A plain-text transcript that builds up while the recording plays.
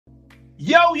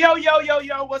Yo, yo, yo, yo,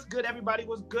 yo, what's good, everybody?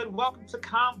 What's good? Welcome to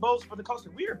Combos for the Culture.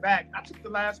 We are back. I took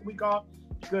the last week off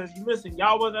because,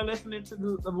 y'all wasn't listening to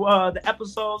the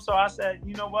episode, so I said,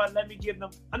 you know what? Let me give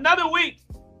them another week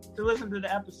to listen to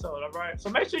the episode, all right? So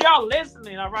make sure y'all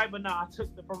listening, all right? But no, I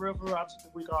took the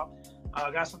week off.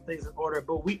 Got some things in order,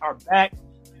 but we are back.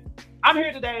 I'm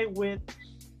here today with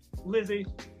Lizzie.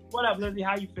 What up, Lizzie?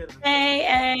 How you feeling?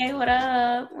 Hey, what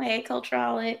up? Hey,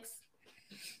 Culturalics.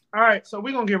 All right, so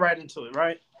we're going to get right into it,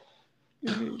 right?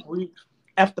 Mm-hmm. We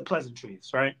F the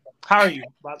pleasantries, right? How are you?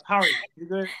 You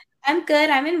good? I'm good.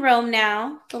 I'm in Rome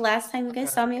now. The last time you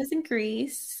guys saw me was in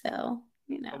Greece, so,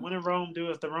 you know. So when in Rome, do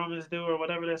as the Romans do, or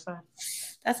whatever they say.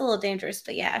 That's a little dangerous,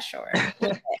 but yeah, sure.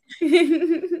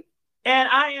 And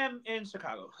I am in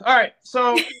Chicago. All right,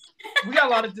 so we got a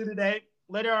lot to do today.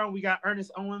 Later on, we got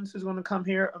Ernest Owens, who's going to come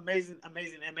here. Amazing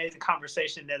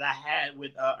conversation that I had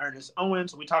with Ernest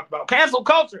Owens. We talked about cancel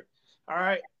culture. All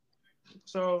right.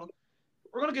 So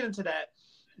we're going to get into that.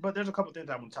 But there's a couple things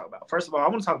I want to talk about. First of all, I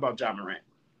want to talk about Ja Morant.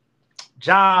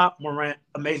 Ja Morant,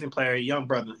 amazing player, young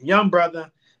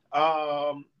brother.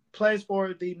 Plays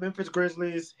for the Memphis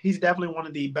Grizzlies. He's definitely one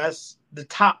of the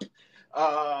top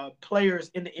players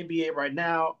in the NBA right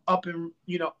now. Up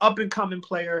and coming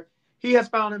player. He has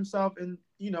found himself in,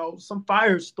 some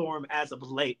firestorm as of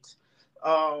late.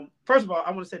 First of all, I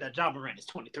want to say that Ja Morant is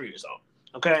 23 years old.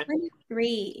 Okay?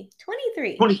 23.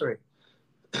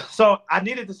 So I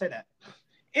needed to say that.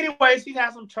 Anyways, he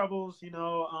had some troubles.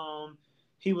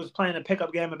 He was playing a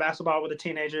pickup game of basketball with a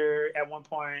teenager at one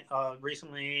point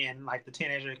recently, and the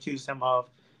teenager accused him of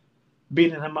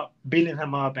beating him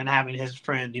up, and having his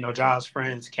friend, Ja's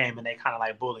friends came and they kind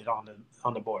of bullied on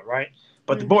the boy, right?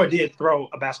 But the boy did throw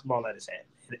a basketball at his head,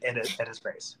 at his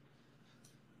face.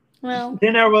 Well,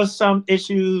 then there was some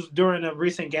issues during a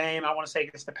recent game, I want to say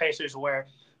against the Pacers, where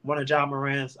one of Ja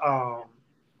Morant's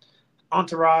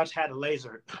entourage had a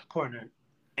laser pointer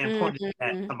and pointed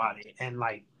at somebody. And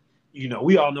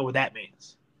we all know what that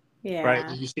means. Yeah. Right?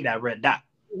 When you see that red dot.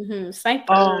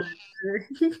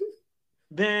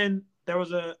 Then there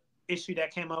was a issue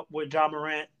that came up with Ja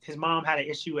Morant. His mom had an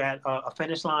issue at a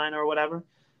finish line or whatever.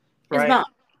 Right?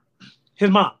 His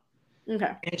mom.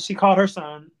 Okay. And she called her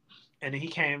son, and then he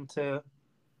came to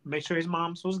make sure his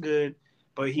mom was good.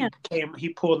 But he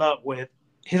pulled up with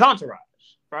his entourage,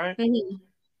 right? Mm-hmm.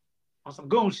 On some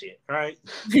goon shit, right?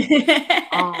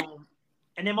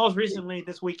 And then most recently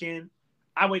this weekend,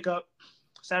 I wake up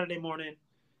Saturday morning,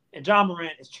 and Ja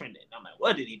Morant is trending. I'm like,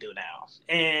 what did he do now?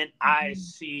 And I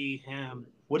see him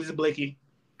with his blicky,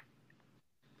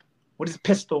 with his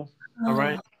pistol, all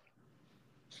right?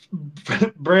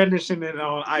 Brandishing it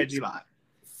on IG Live.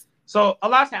 So a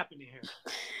lot's happening here.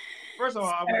 First of all,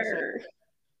 I want to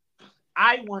say,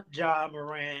 I want Ja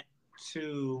Morant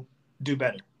to do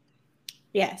better.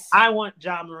 Yes. I want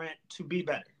Ja Morant to be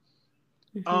better.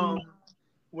 Mm-hmm.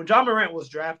 When Ja Morant was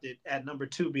drafted at number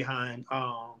 2 behind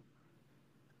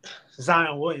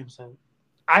Zion Williamson,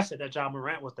 I said that Ja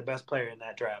Morant was the best player in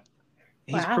that draft.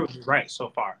 He's proved me right so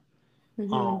far.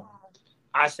 Mm-hmm.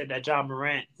 I said that Ja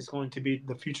Morant is going to be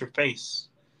the future face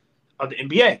of the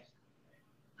NBA.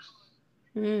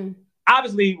 Mm.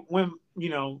 Obviously, when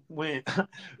the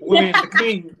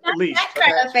King leaves. That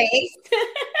kind of face.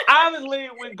 Obviously,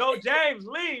 when Go James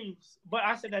leaves. But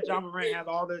I said that Ja Morant has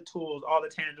all the tools, all the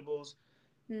tangibles.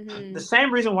 Mm-hmm. The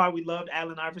same reason why we loved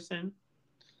Allen Iverson,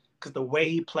 because the way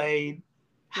he played,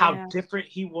 how different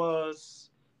he was.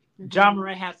 Mm-hmm. Ja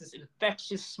Morant has this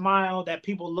infectious smile that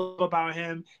people love about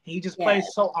him. He just plays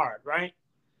so hard, right?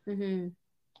 Mm-hmm.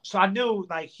 So I knew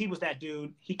he was that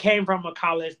dude. He came from a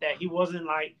college that he wasn't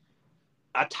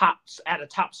at a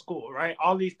top school, right?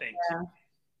 All these things. Yeah.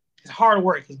 His hard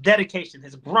work, his dedication,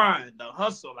 his grind, the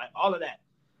hustle, all of that.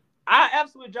 I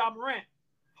absolutely Ja Morant,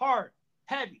 hard,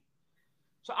 heavy.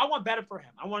 So I want better for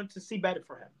him. I wanted to see better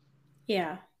for him.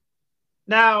 Yeah.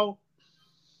 Now,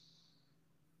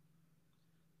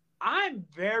 I'm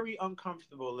very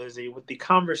uncomfortable, Lizzie, with the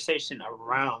conversation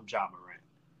around Ja Morant.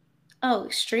 Oh,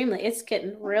 extremely. It's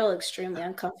getting extremely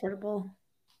uncomfortable.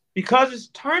 Because it's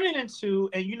turning into,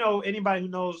 and anybody who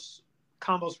knows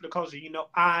Combos for the Culture,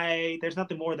 there's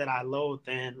nothing more that I loathe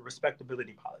than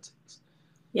respectability politics.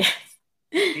 Yes.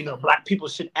 Black people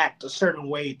should act a certain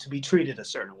way to be treated a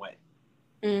certain way.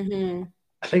 Mm-hmm.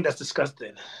 I think that's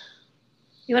disgusting.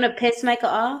 You want to piss Michael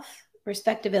off?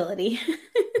 Respectability.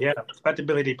 Yeah,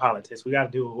 respectability politics. We got to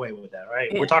do away with that,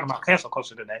 right? Yeah. We're talking about cancel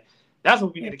culture today. That's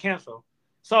what we need to cancel.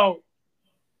 So,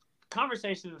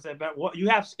 conversations about what you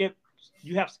have Skip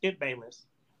Bayless.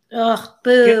 Ugh,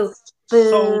 boo.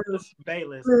 Soulless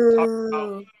Bayless talking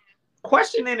about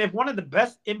questioning if one of the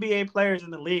best NBA players in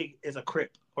the league is a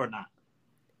Crip or not.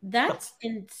 That's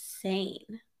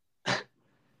insane.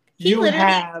 He You literally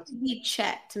have has to be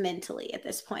checked mentally at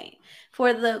this point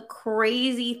for the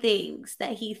crazy things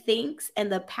that he thinks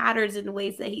and the patterns and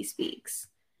ways that he speaks.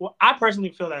 well, I personally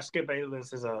feel that Skip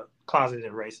Bayless is a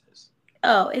closeted racist.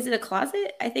 Oh, is it a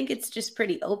closet? I think it's just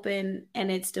pretty open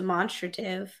and it's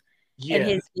demonstrative in Yeah,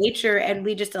 his nature, and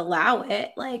we just allow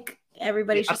it. Like yeah,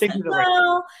 everybody's I just think like, he's a racist.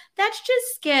 well, that's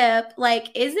just Skip.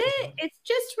 Like, is it? Mhm. It's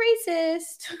just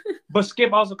racist. But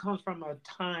Skip also comes from a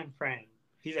time frame.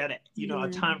 He's at a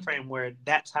time Mm, frame where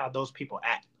that's how those people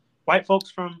act. White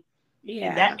folks from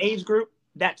in that yeah. age group,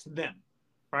 that's them,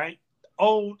 right?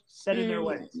 Old, set in their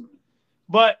ways. Mm.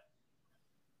 But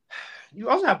you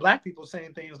also have black people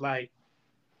saying things like,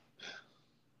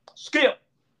 Skip,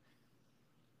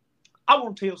 I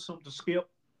want to tell you something, Skip.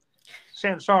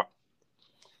 Shannon Sharp,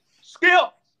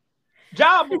 Skip,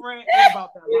 John Morant ain't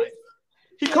about that life.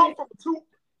 He come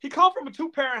from a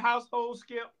two-parent household,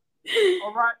 Skip.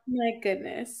 All right. My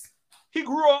goodness. He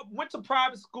grew up, went to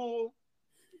private school.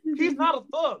 He's not a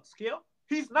thug, Skip.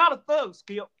 He's not a thug,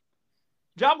 Skip.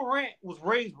 John Morant was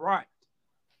raised right.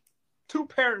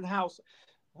 Two-parent house.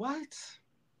 What?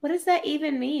 What does that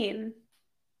even mean?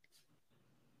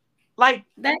 Like,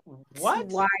 That's what?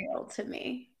 wild to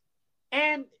me.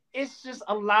 And it's just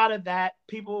a lot of that.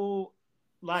 People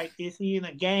like, is he in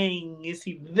a gang? Is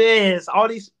he this? All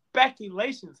these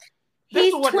speculations. This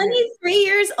is He's what it is. 23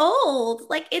 years old.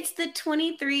 Like, it's the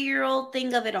 23-year-old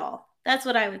thing of it all. That's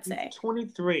what I would say.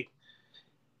 23.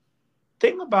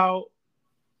 Think about,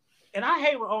 and I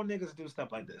hate when old niggas do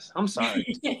stuff like this. I'm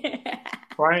sorry.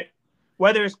 Right?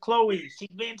 Whether it's Chloe, she's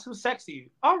being too sexy.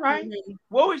 All right. Mhm.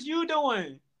 What was you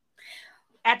doing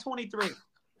at 23?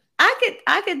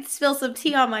 I could spill some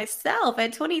tea on myself.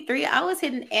 At 23, I was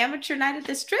hitting amateur night at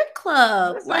the strip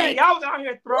club. Listen, Like, y'all was out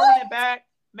here throwing what? it back,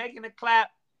 making a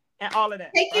clap, and all of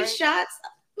that. Taking Right? shots.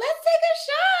 Let's take a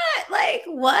shot. Like,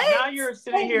 what? Now you're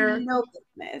sitting here No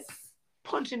business.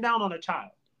 punching down on a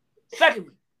child.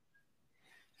 Secondly,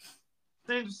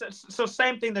 so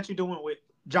same thing that you're doing with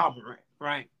John Morant,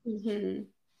 right? Mm-hmm.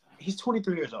 He's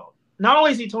 23 years old. Not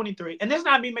only is he 23, and this is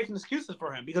not me making excuses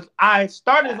for him because I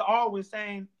started as always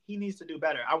saying he needs to do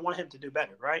better. I want him to do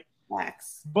better, right?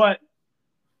 Facts. But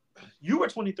you were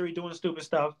 23 doing stupid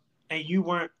stuff, and you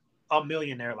weren't a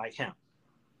millionaire like him.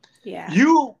 Yeah.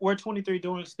 You were 23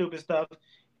 doing stupid stuff,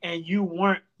 and you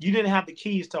didn't have the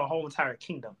keys to a whole entire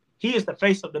kingdom. He is the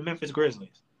face of the Memphis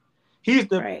Grizzlies. He's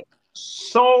the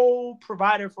sole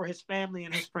provider for his family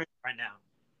and his friends right now.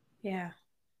 Yeah.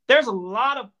 There's a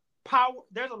lot of power.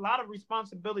 There's a lot of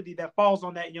responsibility that falls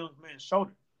on that young man's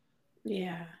shoulder.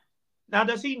 Yeah. Now,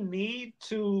 does he need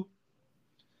to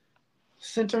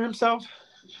center himself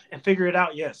and figure it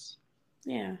out? Yes.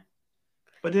 Yeah.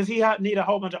 But does he need a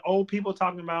whole bunch of old people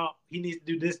talking about he needs to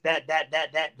do this, that,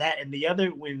 and the other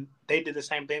when they did the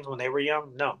same things when they were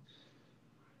young? No.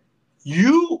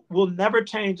 You will never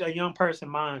change a young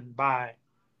person's mind by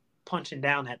punching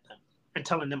down at them and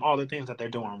telling them all the things that they're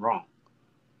doing wrong.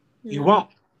 No. You won't.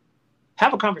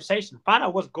 Have a conversation. Find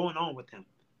out what's going on with him.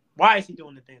 Why is he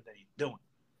doing the things that he's doing?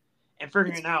 And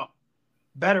figuring out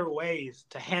better ways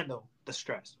to handle the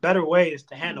stress, better ways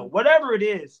to handle whatever it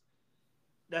is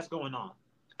that's going on.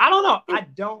 I don't know. I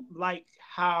don't like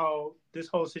how this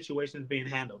whole situation is being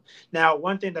handled. Now,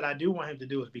 one thing that I do want him to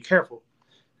do is be careful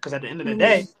because at the end of the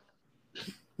day,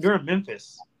 you're in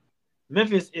Memphis.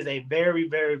 Memphis is a very,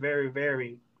 very, very,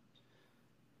 very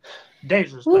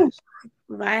dangerous place.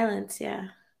 Violence, yeah.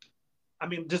 I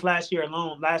mean, just last year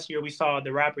we saw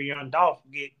the rapper Young Dolph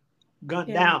get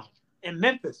gunned down in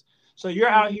Memphis. So you're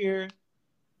out here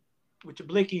with your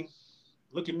blicky,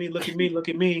 look at me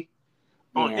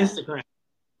on Instagram.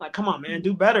 Like, come on, man,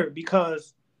 do better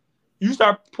because you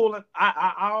start pulling.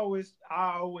 I always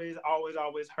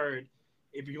heard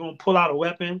if you're gonna pull out a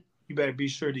weapon, you better be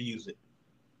sure to use it.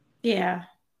 Yeah.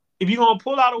 If you're gonna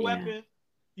pull out a weapon,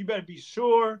 you better be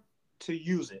sure to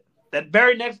use it. That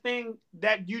very next thing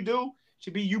that you do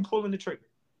should be you pulling the trigger,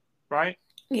 right?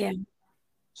 Yeah.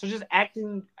 So just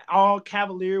acting all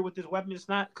cavalier with this weapon, it's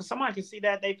not because somebody can see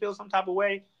that they feel some type of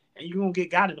way, and you're gonna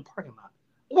get got in the parking lot,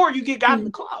 or you get got in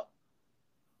the club.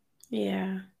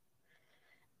 Yeah.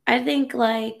 I think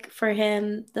like for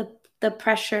him, the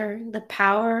pressure, the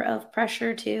power of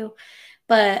pressure too.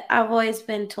 But I've always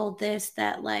been told this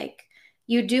that like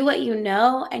you do what you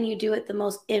know and you do what the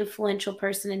most influential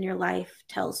person in your life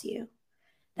tells you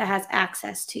that has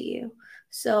access to you.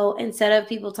 So instead of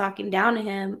people talking down to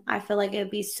him, I feel like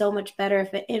it'd be so much better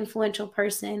if an influential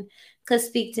person could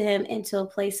speak to him into a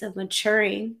place of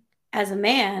maturing as a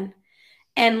man.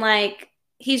 And like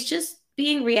he's just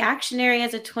being reactionary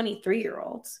as a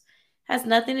 23-year-old. Has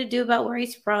nothing to do about where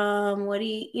he's from, what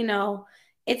he,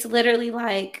 it's literally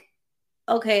like,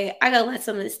 okay, I gotta let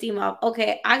some of the steam off.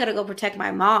 Okay, I gotta go protect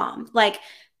my mom. Like,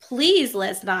 please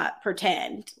let's not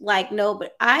pretend like no,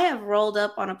 but I have rolled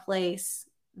up on a place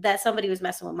that somebody was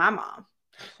messing with my mom.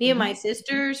 Me and my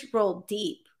sisters rolled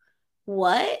deep.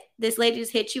 What? This lady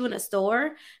just hit you in a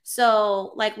store?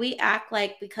 So, like, we act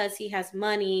like because he has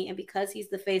money and because he's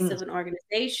the face of an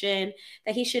organization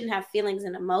that he shouldn't have feelings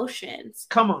and emotions.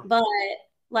 Come on. But,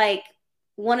 like,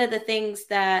 one of the things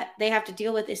that they have to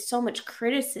deal with is so much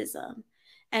criticism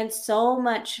and so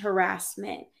much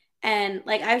harassment. And,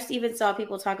 like, I even saw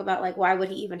people talk about, like, why would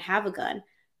he even have a gun?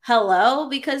 Hello?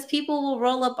 Because people will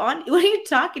roll up on you. What are you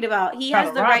talking about? He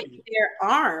has the right to bear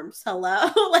arms. Hello?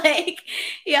 Like,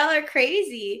 y'all are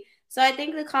crazy. So I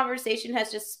think the conversation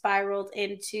has just spiraled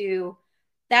into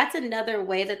that's another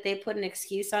way that they put an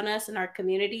excuse on us in our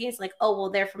community. It's like, oh, well,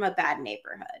 they're from a bad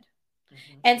neighborhood.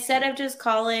 Instead of just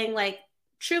calling like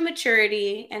true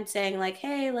maturity and saying like,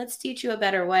 hey, let's teach you a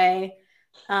better way.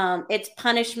 It's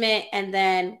punishment. And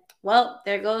then, well,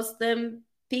 there goes them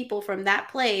people from that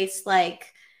place.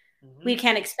 Like, we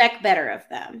can't expect better of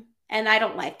them. And I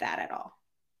don't like that at all.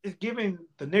 It's giving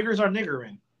the niggers are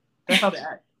niggering. That's how they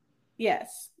act.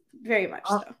 Yes, very much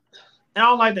so. And I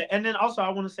don't like that. And then also I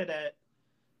want to say that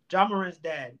Ja Morant's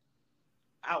dad,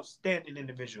 outstanding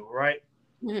individual, right?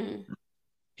 Mm-hmm.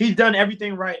 He's done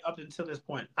everything right up until this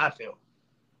point, I feel.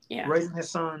 Yeah. Raising his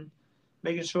son,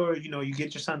 making sure, you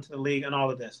get your son to the league and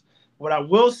all of this. What I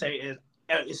will say is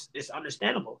it's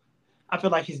understandable. I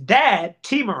feel like his dad,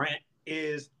 T. Morant,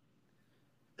 is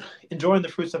enjoying the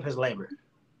fruits of his labor.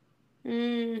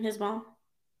 His mom?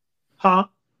 Huh?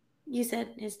 You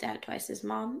said his dad twice. His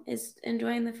mom is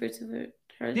enjoying the fruits of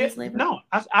his labor? No,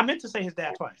 I meant to say his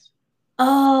dad twice.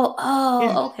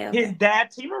 Okay. His dad,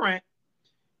 T. Morant,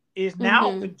 is now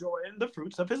enjoying the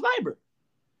fruits of his labor.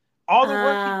 All the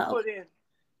work he put in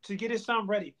to get his son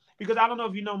ready. Because I don't know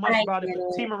if you know much about it,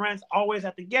 but T. Morant's always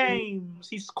at the games.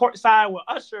 He's courtside with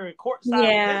Usher, courtside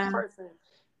with this person.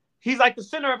 He's like the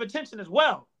center of attention as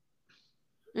well.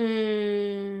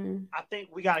 I think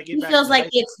we got to get back. He feels like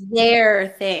it's their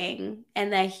thing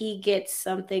and that he gets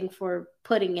something for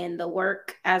putting in the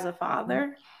work as a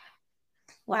father.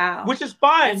 Wow. Which is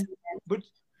fine. But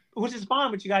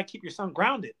you got to keep your son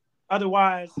grounded.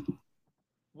 Otherwise,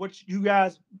 what you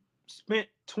guys spent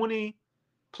 20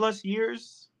 plus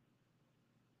years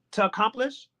to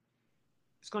accomplish,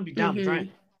 it's going to be down the drain.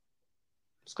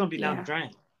 It's going to be down the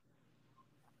drain.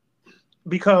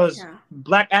 Because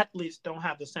black athletes don't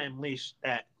have the same leash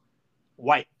that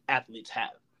white athletes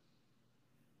have.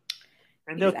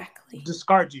 And they'll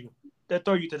discard you. They'll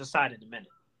throw you to the side in a minute.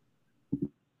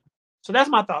 So that's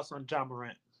my thoughts on Ja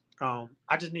Morant.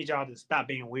 I just need y'all to stop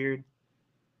being weird.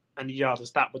 I need y'all to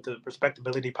stop with the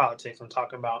respectability politics I'm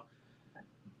talking about.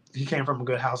 He came from a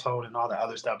good household and all that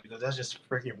other stuff because that's just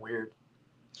freaking weird.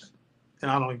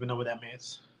 And I don't even know what that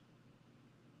means.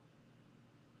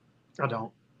 I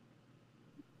don't.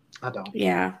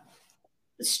 Yeah.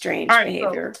 Strange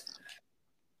behavior. So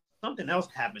something else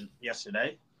happened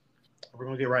yesterday. We're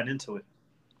going to get right into it.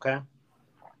 Okay?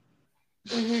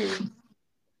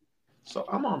 So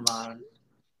I'm online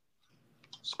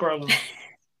scrolling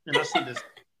and I see this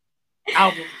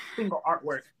album single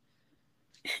artwork.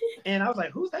 And I was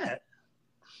like, who's that?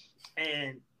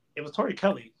 And it was Tori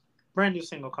Kelly. Brand new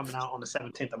single coming out on the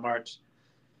 17th of March.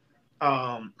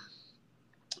 And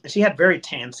she had very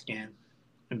tan skin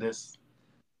in this.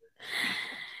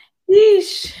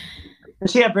 Yeesh. And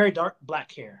she had very dark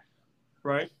black hair,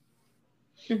 right?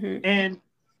 And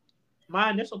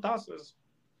my initial thoughts was,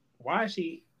 why is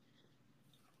she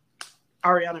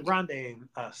Ariana Grande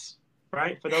us,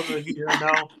 right? For those of you who don't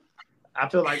know, I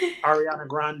feel like Ariana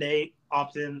Grande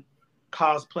often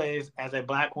cosplays as a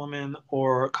black woman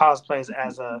or cosplays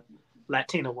as a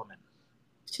Latina woman.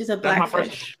 She's a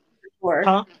blackfish.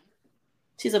 Huh?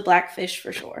 She's a blackfish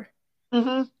for sure.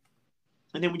 And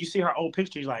then when you see her old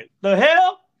picture, you're like, the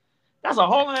hell? That's a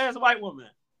whole ass white woman.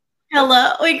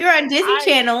 Hello. Wait, you're on Disney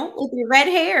Channel with your red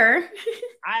hair.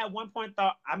 I at one point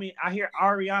thought, I hear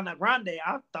Ariana Grande.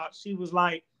 I thought she was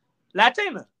like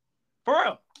Latina. For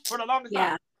real. For the longest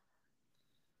time.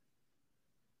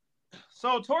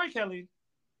 So Tori Kelly,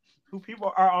 who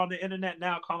people are on the internet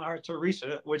now calling her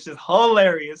Teresa, which is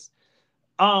hilarious.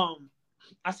 I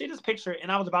see this picture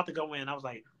and I was about to go in. I was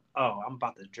like, oh, I'm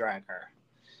about to drag her.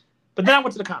 But then I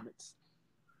went to the comments.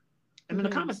 And in the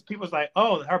comments, people was like,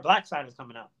 oh, her black side is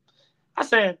coming out. I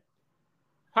said,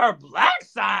 her black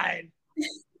side?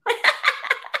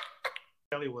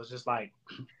 Kelly was just like,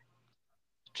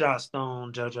 Joss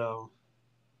Stone, JoJo.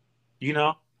 You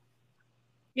know?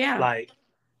 Yeah. Like,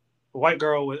 white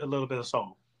girl with a little bit of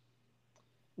soul.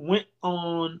 Went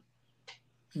on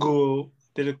Google,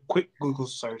 did a quick Google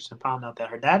search, and found out that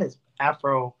her dad is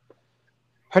Afro.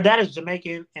 Her dad is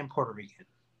Jamaican and Puerto Rican.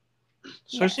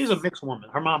 So Yes. she's a mixed woman.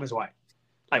 Her mom is white.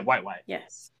 Like white.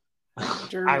 Yes.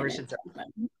 German Irish and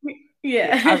German.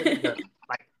 Yeah. Irish and German.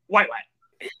 Like white.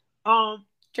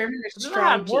 German so then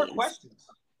I had more questions.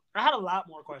 I had a lot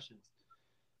more questions.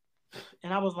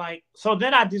 And I was like, so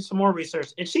then I did some more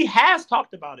research. And she has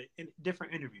talked about it in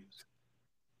different interviews.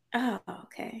 Oh,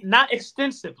 okay. Not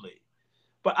extensively.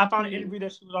 But I found an interview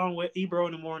that she was on with Ebro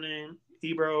in the morning.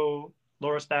 Ebro,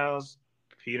 Laura Stiles,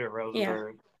 Peter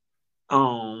Rosenberg.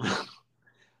 Yeah.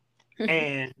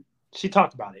 And she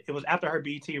talked about it. It was after her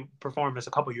BET performance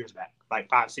a couple years back, like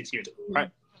 5-6 years ago,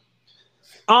 right?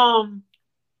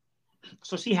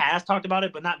 So she has talked about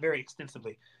it, but not very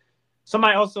extensively.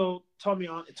 Somebody also told me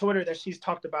on Twitter that she's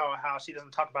talked about how she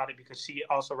doesn't talk about it because she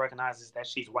also recognizes that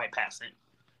she's white passing.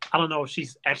 I don't know if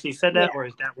she's actually said that or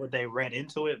is that what they read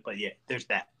into it, but yeah, there's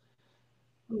that.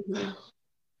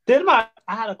 Then I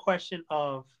had a question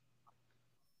of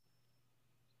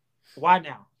why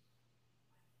now?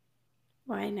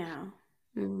 Why now?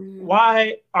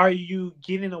 Why are you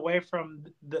getting away from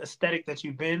the aesthetic that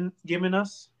you've been giving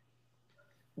us?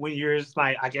 When you're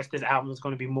like, I guess this album is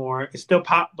going to be more, it's still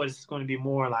pop, but it's going to be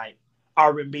more like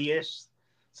R&B-ish.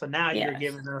 So now you're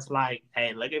giving us like,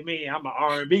 hey, look at me, I'm an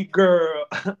R&B girl.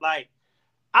 Like,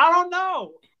 I don't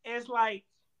know. It's like,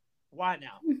 why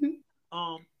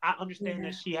now? I understand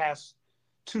that she has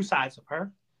two sides of her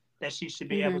that she should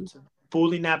be able to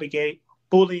fully navigate,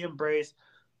 fully embrace,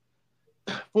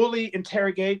 fully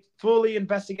interrogate, fully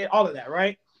investigate, all of that,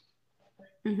 right?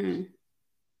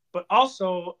 But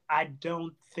also, I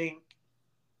don't think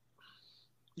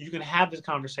you can have this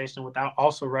conversation without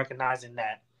also recognizing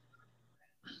that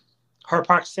her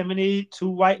proximity to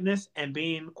whiteness and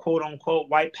being quote unquote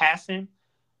white passing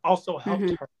also helped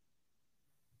her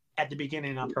at the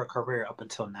beginning of her career up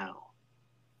until now.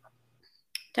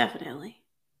 Definitely.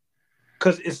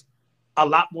 Because it's a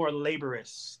lot more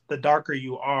laborious the darker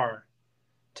you are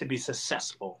to be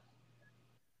successful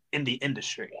in the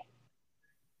industry.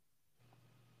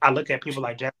 I look at people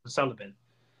like Jasmine Sullivan.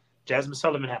 Jasmine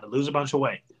Sullivan had to lose a bunch of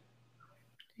weight.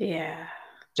 Yeah.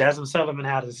 Jasmine Sullivan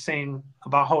had to sing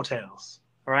about hotels,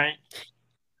 right?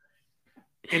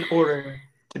 In order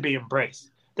to be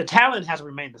embraced. The talent has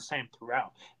remained the same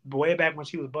throughout. Way back when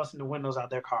she was busting the windows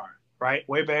out their car, right?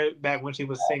 Way back when she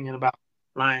was singing about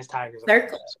lions, tigers, and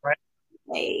bears, right?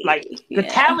 Like, the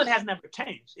talent has never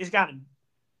changed. It's gotten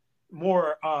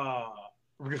more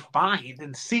refined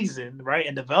and seasoned, right,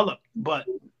 and developed. But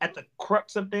at the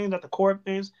crux of things, at the core of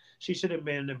things, she should have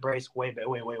been embraced way back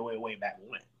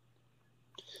when.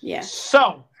 Yeah.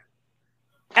 So,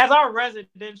 as our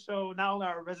residential, not only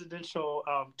our residential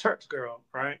church girl,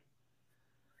 right,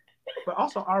 but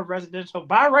also our residential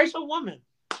biracial woman,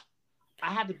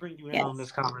 I had to bring you in on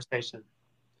this conversation.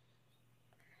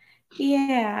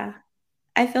 Yeah.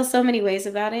 I feel so many ways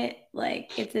about it.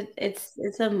 Like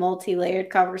it's a multi-layered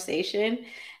conversation,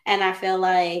 and I feel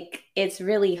like it's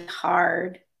really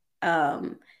hard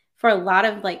for a lot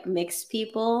of like mixed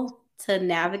people to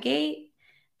navigate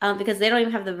because they don't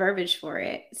even have the verbiage for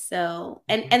it. So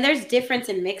and there's difference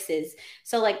in mixes.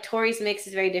 So like Tori's mix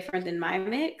is very different than my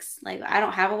mix. Like I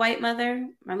don't have a white mother.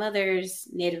 My mother's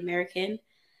Native American,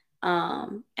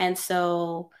 and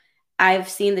so I've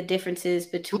seen the differences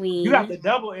between. You got the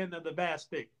double end of the bad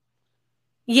stick.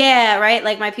 Yeah, right.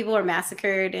 Like my people were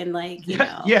massacred and like, you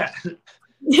know,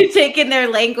 taking their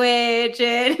language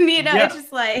and, you know, it's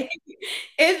just like,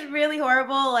 it's really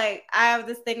horrible. Like I have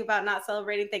this thing about not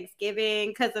celebrating Thanksgiving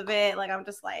because of it. Like I'm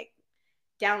just like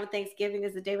down with Thanksgiving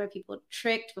is the day where people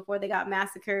tricked before they got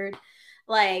massacred.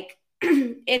 Like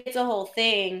it's a whole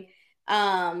thing.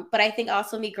 But I think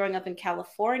also me growing up in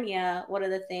California, one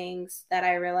of the things that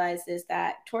I realized is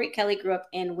that Tori Kelly grew up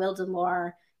in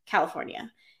Wildomar,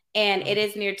 California. And it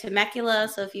is near Temecula.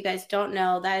 So if you guys don't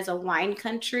know, that is a wine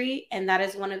country. And that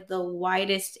is one of the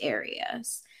widest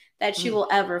areas that you will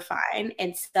ever find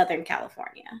in Southern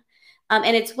California.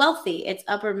 And it's wealthy. It's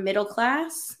upper middle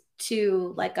class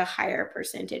to like a higher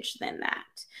percentage than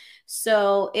that.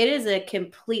 So it is a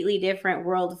completely different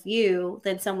worldview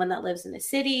than someone that lives in a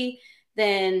city,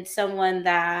 than someone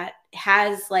that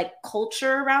has like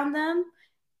culture around them.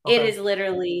 Okay. It is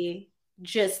literally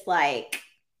just like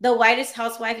the whitest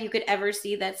housewife you could ever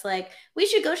see that's like, we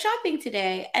should go shopping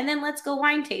today and then let's go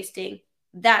wine tasting.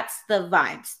 That's the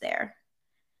vibes there.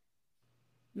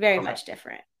 Very much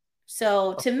different.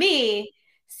 So to me,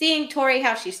 seeing Tori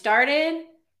how she started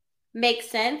makes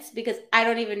sense because I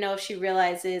don't even know if she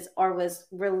realizes or was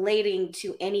relating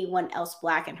to anyone else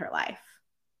Black in her life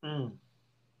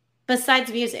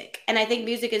besides music. And I think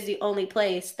music is the only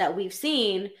place that we've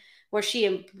seen where she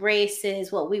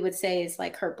embraces what we would say is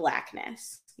like her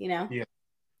Blackness, you know? Yeah.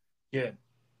 Yeah.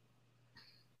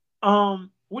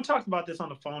 We talked about this on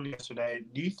the phone yesterday.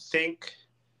 Do you think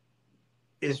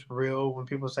it's real when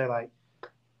people say like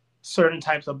certain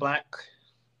types of Black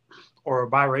or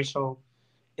biracial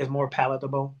is more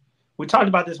palatable? We talked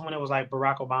about this when it was like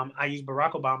Barack Obama. I used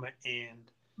Barack Obama and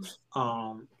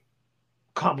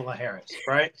Kamala Harris,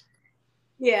 right?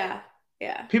 Yeah.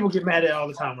 Yeah. People get mad at it all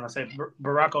the time when I say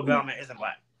Barack Obama isn't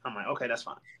Black. I'm like, okay, that's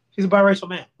fine. He's a biracial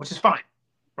man, which is fine,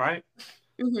 right?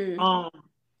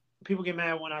 People get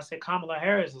mad when I say Kamala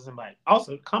Harris isn't Black.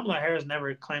 Also, Kamala Harris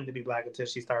never claimed to be Black until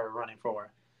she started running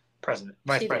for vice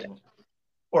president,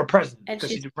 or president, and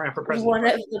because she's she ran for president. one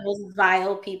of the most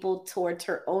vile people towards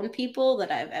her own people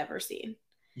that I've ever seen.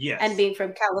 Yes. And being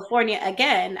from California,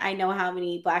 again, I know how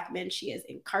many Black men she has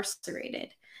incarcerated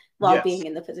while being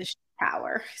in the position of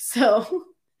power. So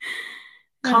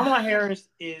Kamala Harris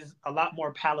is a lot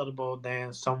more palatable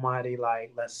than somebody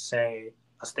like, let's say,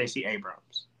 a Stacey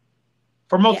Abrams.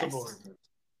 For multiple reasons.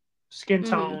 Skin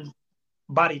tone,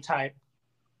 body type,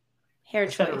 hair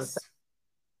choice.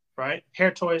 Right?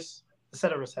 Hair choice,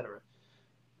 etc., etc.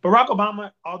 Barack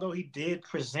Obama, although he did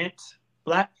present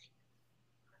Black,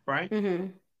 right?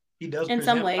 He does in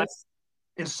some ways. Black.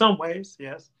 In some ways,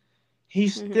 yes.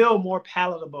 He's still more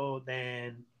palatable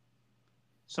than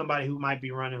somebody who might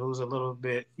be running who's a little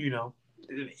bit,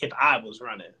 if I was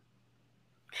running.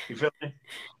 You feel me?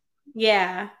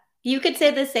 Yeah. You could say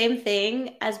the same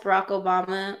thing as Barack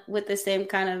Obama with the same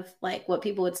kind of like what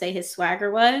people would say his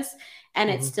swagger was, and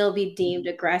it still be deemed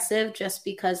aggressive just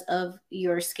because of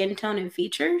your skin tone and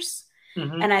features.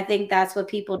 And I think that's what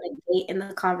people negate in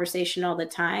the conversation all the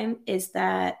time is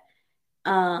that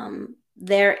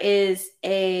there is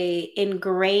a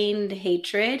ingrained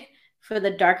hatred for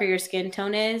the darker your skin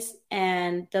tone is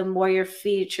and the more your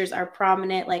features are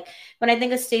prominent. Like when I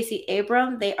think of Stacey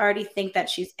Abrams, they already think that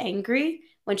she's angry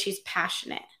when she's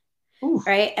passionate. Oof.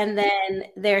 Right. And then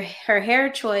her hair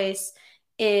choice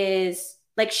is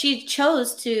like she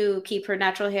chose to keep her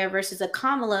natural hair versus a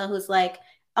Kamala who's like,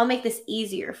 I'll make this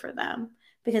easier for them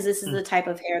because this is the type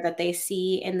of hair that they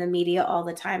see in the media all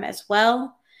the time as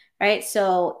well. Right.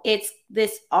 So it's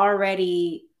this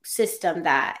already system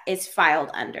that it's filed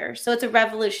under. So it's a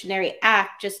revolutionary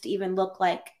act just to even look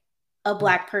like a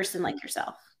Black person like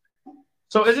yourself.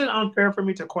 So is it unfair for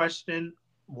me to question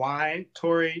why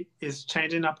Tori is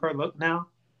changing up her look now?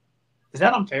 Is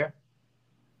that unfair?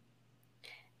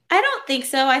 I don't think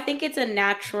so. I think it's a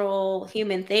natural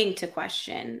human thing to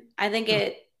question. I think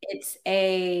it's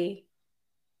I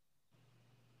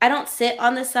don't sit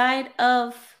on the side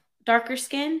of darker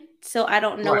skin, so I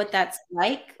don't know what that's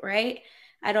like, right?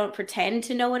 I don't pretend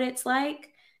to know what it's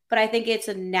like, but I think it's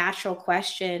a natural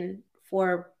question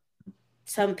for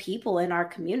some people in our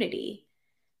community.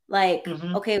 Like,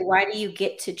 okay, why do you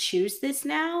get to choose this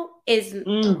now? Is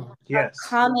a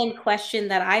common question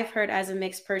that I've heard as a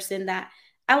mixed person that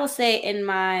I will say in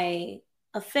my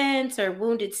offense or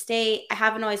wounded state, I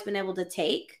haven't always been able to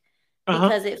take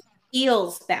because it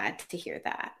feels bad to hear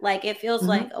that. Like, it feels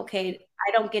like, okay,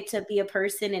 I don't get to be a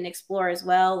person and explore as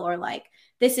well, or like,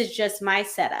 this is just my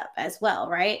setup as well,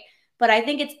 right? But I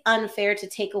think it's unfair to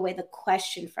take away the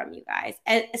question from you guys,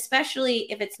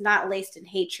 especially if it's not laced in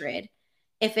hatred,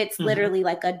 if it's literally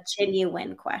like a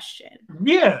genuine question.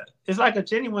 Yeah, it's like a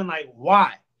genuine, like,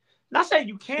 why? Not saying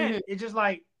you can't, it's just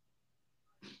like,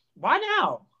 why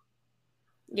now?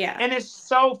 Yeah. And it's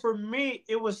so, for me,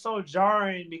 it was so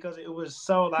jarring because it was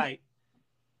so like,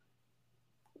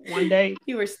 one day.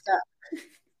 You were stuck.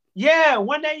 Yeah,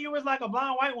 one day you was like a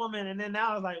blonde white woman, and then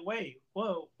now I was like, wait,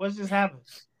 whoa, what's just happened?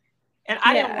 And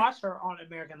I didn't watch her on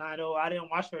American Idol. I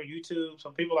didn't watch her on YouTube.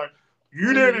 So people are,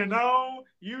 you didn't know?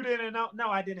 You didn't know? No,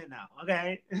 I didn't know.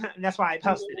 Okay? And that's why I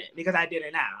posted it, because I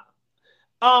didn't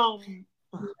know.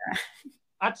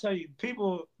 I tell you,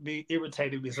 people be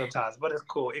irritated me sometimes, but it's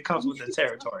cool. It comes with the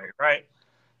territory, right?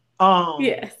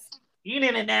 Yes. You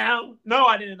didn't know? No,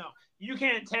 I didn't know. You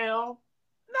can't tell?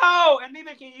 No, and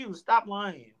neither can you. Stop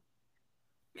lying.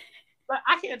 But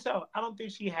I can't tell. I don't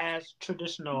think she has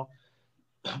traditional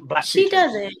Black She features.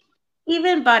 doesn't.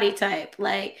 Even body type.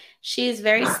 Like, she's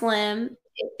very slim.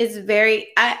 It's very,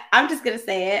 I'm just going to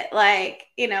say it. Like,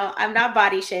 I'm not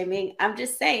body shaming. I'm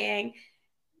just saying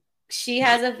she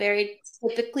has a very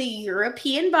typically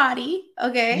European body.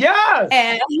 Okay. Yes.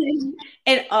 And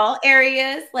in all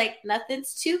areas, like,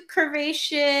 nothing's too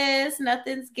curvaceous.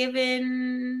 Nothing's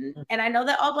given. And I know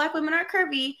that all Black women aren't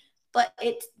curvy, but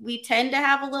we tend to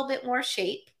have a little bit more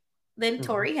shape than Mm-hmm.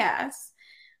 Tori has.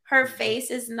 Her Mm-hmm.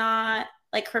 face is not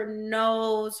like her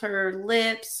nose, her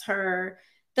lips,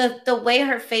 the way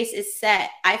her face is set.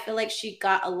 I feel like she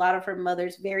got a lot of her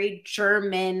mother's very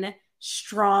German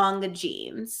strong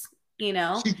genes, you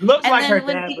know? She looks And like her then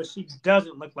when dad, but she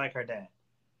doesn't look like her dad.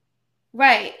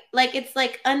 right, like it's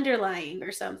like underlying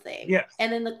or something. Yes.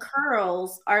 And then the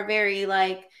curls are very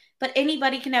like, but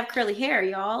anybody can have curly hair,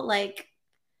 y'all. Like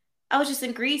I was just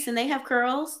in Greece and they have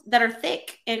curls that are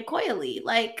thick and coily.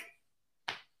 Like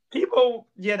People,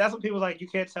 yeah, that's what people like. You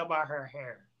can't tell by her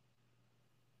hair.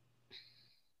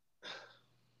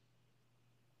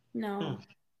 no, Hmm.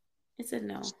 it's a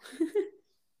no.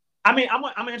 I mean, I'm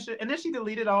interested. And then she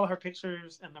deleted all her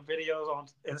pictures and the videos on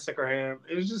Instagram.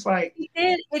 It was just like, She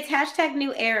did. It's hashtag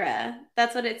new era.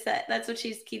 That's what it said. That's what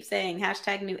she keeps saying.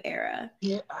 Hashtag new era.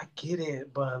 yeah, I get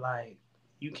it, but like,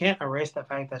 you can't erase the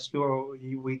fact that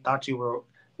we thought you were,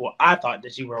 well, I thought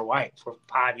that you were white for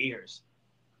 5 years.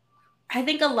 I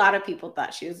think a lot of people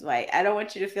thought she was white. I don't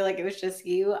want you to feel like it was just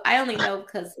you. I only know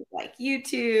because of like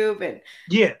YouTube and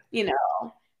Yeah, you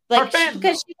know, her like fans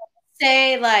because know. she would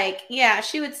say like, yeah,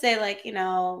 she would say like,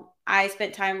 I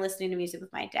spent time listening to music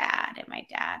with my dad, and my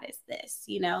dad is this,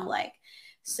 like,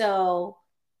 so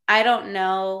I don't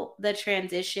know the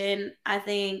transition. I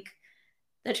think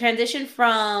the transition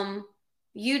from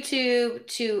YouTube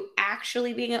to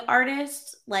actually being an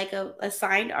artist, like a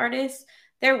signed artist,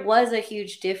 there was a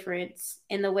huge difference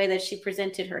in the way that she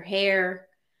presented her hair,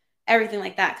 everything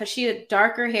like that. Because she had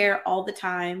darker hair all the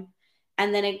time.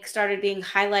 And then it started being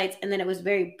highlights, and then it was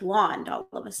very blonde all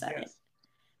of a sudden. Yes.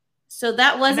 So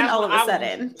that And wasn't that's all what of a I was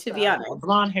sudden, used to to be her, honest.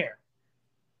 blonde hair.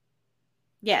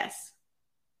 Yes.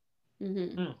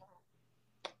 Mm-hmm. Hmm.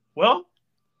 Well,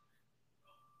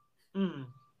 hmm,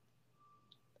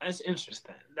 that's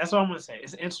interesting. That's what I'm gonna say.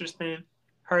 It's interesting.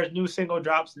 Her new single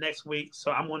drops next week,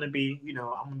 so I'm gonna be, I'm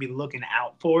gonna be looking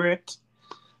out for it.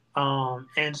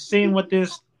 And seeing what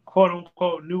this quote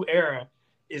unquote new era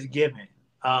is giving.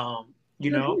 I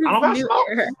This don't got new smoke.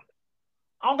 era.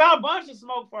 I don't got a bunch of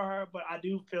smoke for her, but I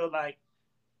do feel like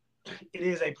it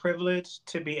is a privilege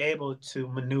to be able to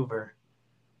maneuver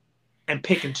and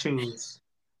pick and choose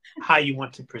how you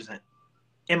want to present.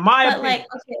 In my But like, opinion,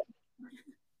 okay,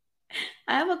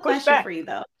 I have a push question for back. you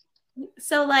though.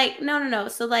 So like, no, no, no.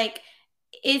 So like,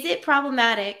 is it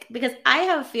problematic? Because I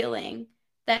have a feeling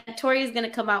that Tori is gonna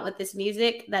come out with this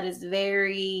music that is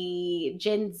very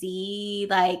Gen Z,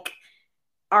 like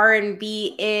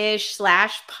R&B ish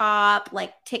slash pop,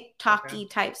 like Okay. TikToky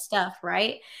type stuff,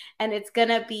 right? And it's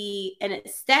gonna be an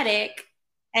aesthetic,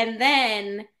 and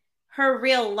then her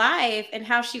real life and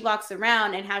how she walks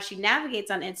around and how she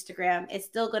navigates on Instagram is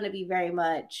still gonna be very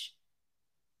much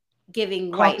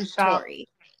giving white Coffee shop, Tori.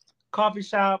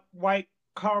 white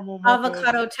caramel mocha.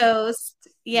 Avocado toast.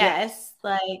 Yes. Yes.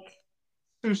 Like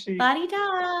Sushi. la di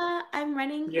da. I'm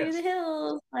running through the Yes.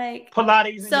 hills. Like,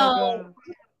 Pilates and so yoga.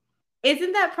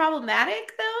 isn't that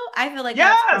problematic though? I feel like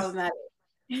that's Yes. problematic.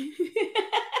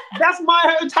 That's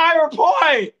my entire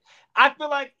point. I feel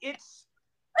like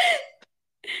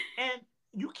and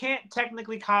you can't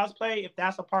technically cosplay if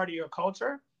that's a part of your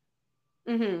culture,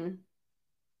 Mm-hmm.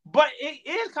 but it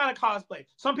is kind of cosplay.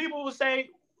 Some people will say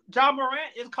John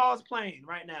Morant is cosplaying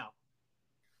right now.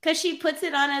 Because she puts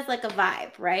it on as like a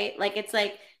vibe, right? Like it's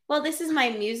like, well, this is my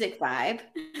music vibe.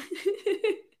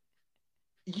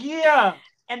 Yeah,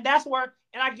 and that's where,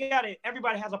 and I get it.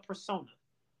 Everybody has a persona.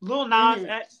 Lil Nas Mm-hmm.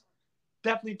 X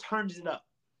definitely turns it up.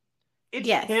 It's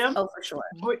Yes. him, Oh, for sure.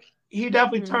 but he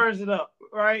definitely Mm-hmm. turns it up,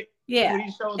 right? Yeah. When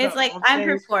he shows It's up like on I'm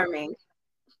stage. performing.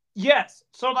 Yes.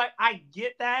 So like I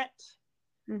get that,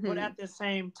 but Mm-hmm. at the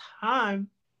same time,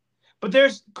 but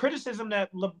there's criticism that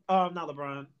not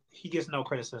LeBron, he gets no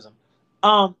criticism.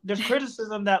 There's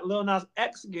criticism that Lil Nas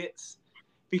X gets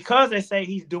because they say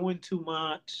he's doing too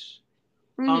much.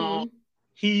 Um, Mm-hmm.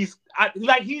 he's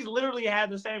literally had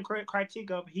the same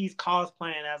critique of he's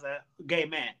cosplaying as a gay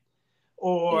man,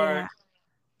 or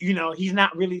Yeah. he's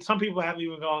not really. Some people have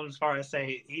even gone as far as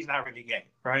say he's not really gay,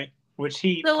 right? Which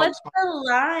he So what's pokes fun. the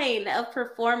line of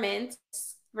performance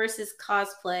versus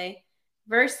cosplay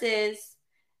versus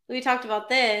we talked about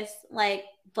this, like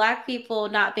black people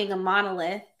not being a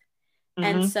monolith.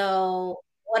 And Mm-hmm. so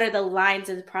what are the lines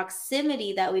of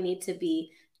proximity that we need to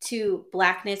be to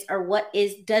blackness, or what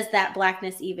does that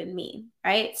blackness even mean?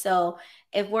 Right? So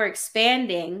if we're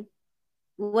expanding,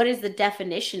 what is the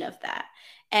definition of that?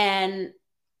 And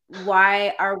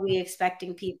why are we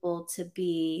expecting people to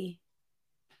be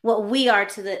what we are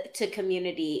to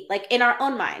community, like in our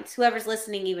own minds, whoever's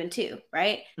listening even too,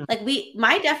 right? Like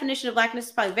my definition of blackness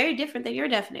is probably very different than your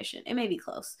definition. It may be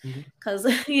close because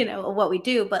of what we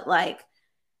do, but like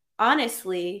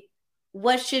honestly,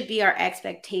 what should be our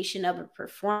expectation of a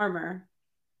performer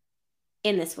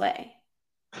in this way?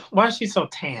 Why is she so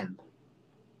tan?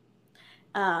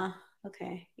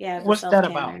 Okay. Yeah, the What's that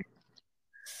about? self-tanner.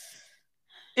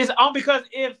 It's all because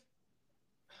if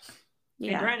and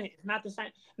Yeah. granted, it's not the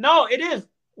same. No, it is.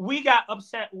 We got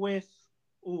upset with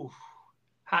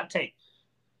hot take.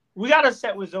 We got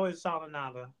upset with Zoe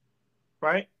Saldana,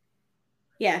 right?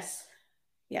 Yes.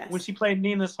 Yes. When she played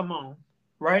Nina Simone,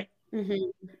 right?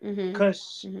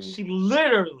 Because Mm-hmm. she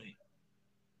literally,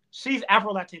 she's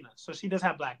Afro-Latina, so she does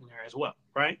have black in her as well,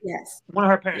 right? Yes. One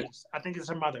of her parents, I think it's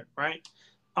her mother, right?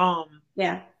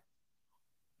 Yeah.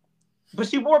 But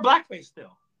she wore blackface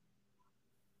still.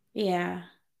 Yeah.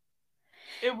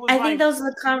 It was I think those are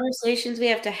the conversations we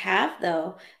have to have,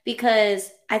 though,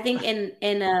 because I think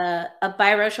in a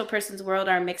biracial person's world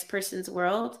or a mixed person's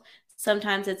world,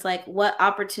 sometimes it's like, what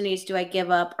opportunities do I give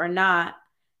up or not?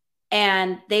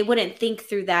 And they wouldn't think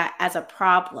through that as a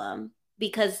problem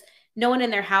because no one in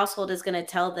their household is going to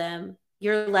tell them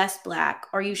you're less black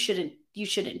or you shouldn't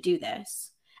do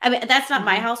this. I mean, that's not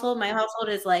my household. My household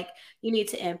is like, you need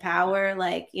to empower,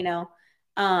 like,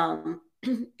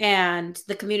 and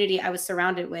the community I was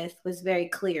surrounded with was very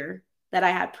clear that I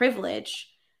had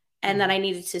privilege and that I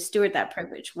needed to steward that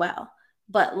privilege well.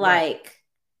 But like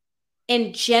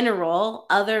in general,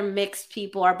 other mixed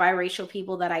people or biracial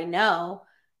people that I know,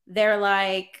 they're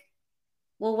like,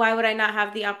 well, why would I not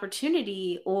have the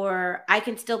opportunity? Or I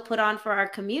can still put on for our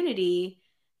community.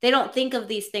 They don't think of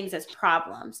these things as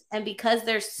problems. And because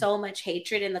there's so much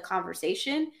hatred in the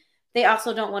conversation, they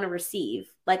also don't want to receive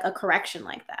like a correction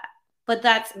like that. But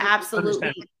that's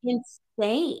absolutely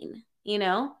insane,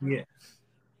 Yeah.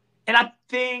 And I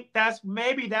think that's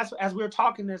as we're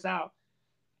talking this out,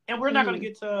 and we're not going to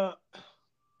get to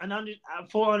a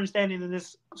full understanding in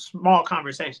this small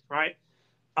conversation, right?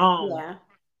 I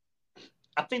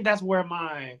think that's where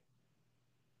my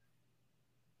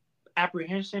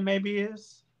apprehension maybe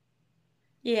is.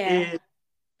 Yeah. Is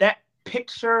that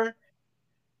picture,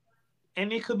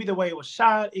 and it could be the way it was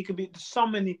shot. It could be so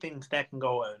many things that can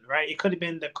go on, right? It could have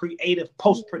been the creative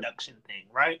post-production thing,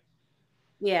 right?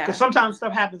 Yeah. Because sometimes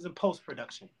stuff happens in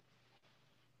post-production.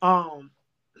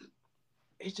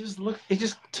 It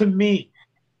just to me,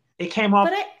 it came off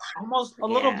almost a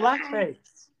little blackface.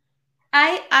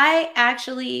 I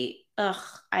actually,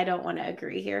 I don't want to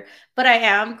agree here, but I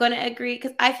am going to agree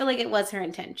because I feel like it was her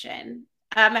intention.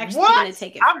 I'm actually going to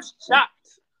take it. I'm shocked.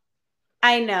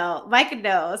 I know. Micah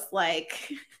knows. Like,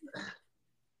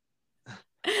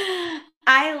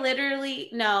 I literally,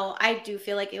 no, I do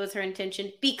feel like it was her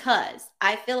intention because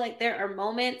I feel like there are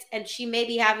moments, and she may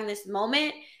be having this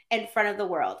moment in front of the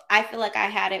world. I feel like I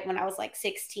had it when I was like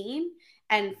 16.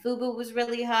 And FUBU was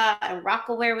really hot, and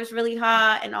Rockaware was really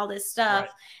hot, and all this stuff.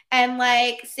 Right. And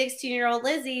like 16-year-old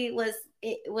Lizzie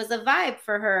it was a vibe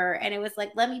for her, and it was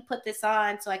like, let me put this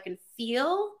on so I can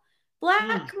feel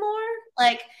black more.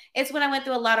 Like it's when I went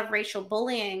through a lot of racial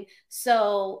bullying,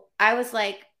 so I was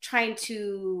like trying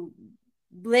to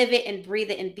live it and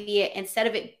breathe it and be it instead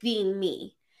of it being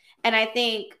me. And I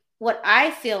think what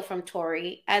I feel from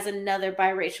Tori as another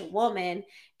biracial woman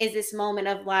is this moment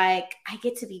of like, I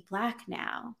get to be black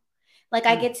now. Like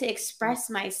I get to express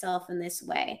myself in this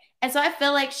way. And so I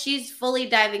feel like she's fully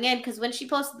diving in because when she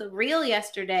posted the reel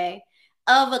yesterday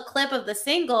of a clip of the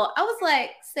single, I was like,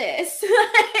 sis,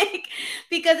 like,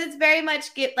 because it's very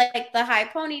much get like the high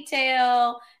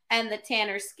ponytail and the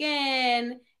tanner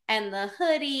skin and the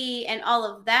hoodie and all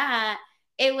of that.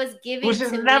 It was giving which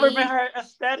has never been her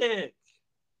aesthetic.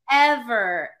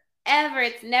 Ever.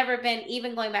 It's never been,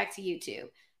 even going back to YouTube.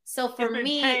 So for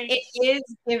me, it is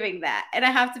giving that. And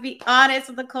I have to be honest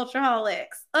with the Cultureholics.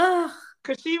 Ugh.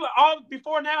 Because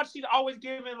before now, she's always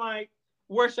given like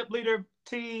worship leader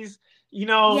tees,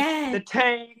 the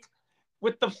tank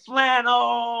with the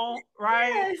flannel,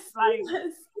 right?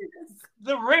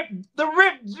 The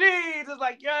ripped jeans. It's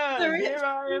like, here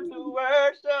I am to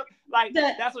worship. Like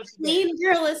that's what she mean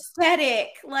girl aesthetic.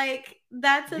 Like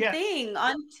that's a thing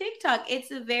on TikTok.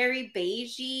 It's a very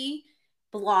beigey,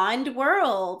 blonde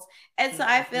world. And so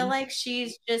I feel like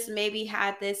she's just maybe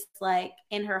had this like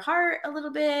in her heart a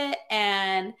little bit.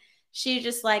 And she's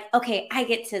just like, okay, I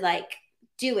get to like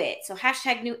do it. So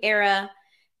 #new era.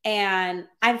 And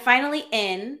I'm finally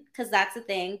in, because that's the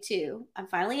thing too. I'm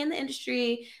finally in the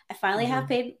industry. I finally have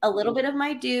paid a little bit of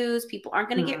my dues. People aren't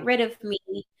going to get rid of me.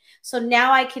 So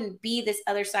now I can be this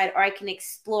other side, or I can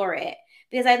explore it.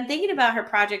 because I'm thinking about her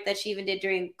project that she even did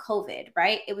during COVID,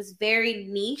 right? It was very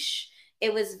niche.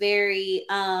 It was very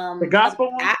The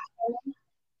gospel one?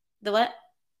 The what?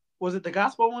 Was it the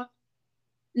gospel one?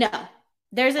 No,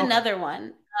 there's Okay. another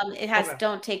one. It has Okay.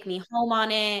 "Don't Take Me Home"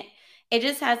 on it. It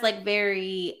just has like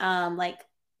very like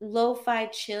lo-fi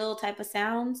chill type of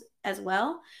sounds as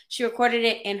well. She recorded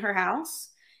it in her house.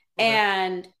 Okay.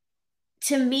 And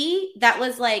to me, that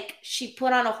was like she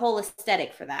put on a whole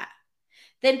aesthetic for that.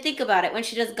 Then think about it. When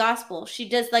she does gospel, she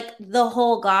does like the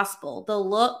whole gospel, the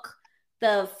look,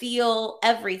 the feel,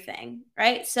 everything,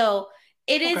 right? So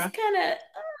it is Okay. kind of,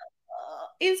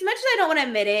 as much as I don't want to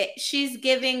admit it, she's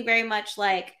giving very much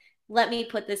like, let me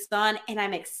put this on, and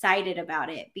I'm excited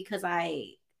about it because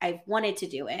I've wanted to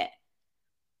do it.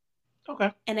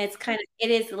 Okay. And it's it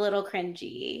is a little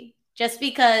cringy just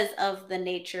because of the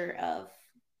nature of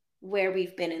where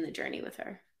we've been in the journey with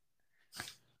her.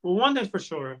 Well, one thing's for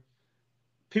sure,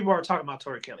 people are talking about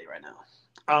Tori Kelly right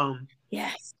now.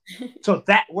 Yes. So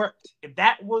that worked. If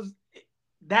that worked,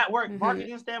 Mm-hmm.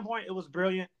 marketing standpoint, it was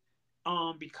brilliant.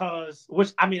 Because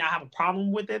which I mean, I have a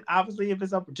problem with it. Obviously, if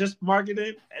it's up just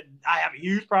marketing, I have a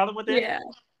huge problem with it. Yeah.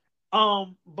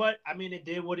 But I mean, it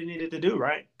did what it needed to do,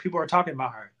 right? People are talking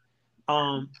about her.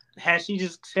 Had she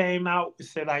just came out and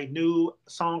said like new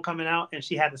song coming out and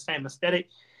she had the same aesthetic,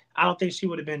 I don't think she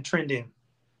would have been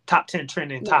top 10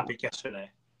 trending topic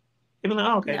yesterday. Even like,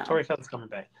 oh, okay, No. Tori Kelly's coming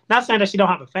back. Not saying that she don't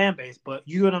have a fan base, but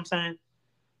you know what I'm saying?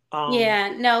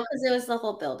 Yeah, no, because it was the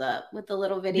whole build up with the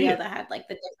little video that had like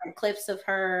the different clips of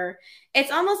her.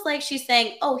 It's almost like she's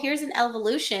saying, "Oh, here's an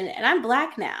evolution, and I'm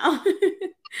black now."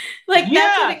 Like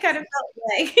that's what it kind of felt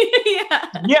like. Yeah.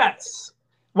 Yes.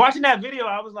 Watching that video,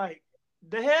 I was like,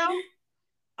 "The hell?"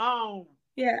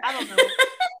 Yeah. I don't know.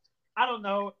 I don't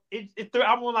know.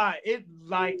 I'm gonna lie. It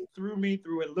like threw me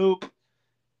through a loop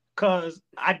because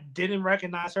I didn't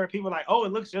recognize her. People were like, "Oh,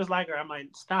 it looks just like her." I'm like,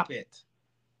 "Stop it,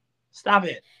 stop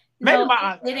it." Maybe No, my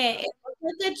eyes. it didn't. It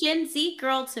looked like a Gen Z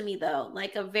girl to me though,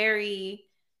 like a very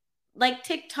like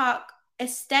TikTok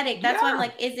aesthetic. That's why I'm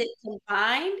like, is it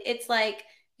combined? It's like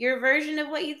your version of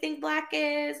what you think black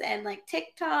is and like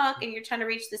TikTok, and you're trying to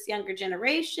reach this younger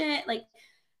generation. Like,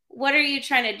 what are you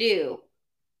trying to do?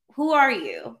 Who are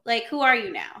you? Like, who are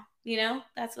you now? You know,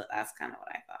 that's kind of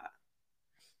what I thought.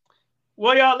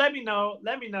 Well, y'all, let me know.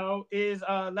 Let me know.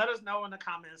 Let us know in the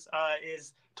comments.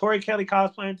 Is Tori Kelly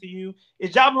cosplaying to you?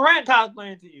 Is Ja Morant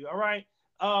cosplaying to you? All right.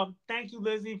 Thank you,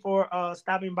 Lizzie, for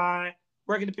stopping by.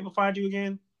 Where can the people find you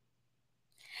again?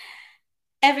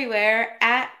 Everywhere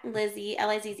at Lizzie,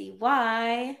 Lizzzy.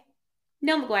 No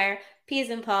McGuire, P as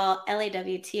in Paul,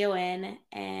 LAWTON.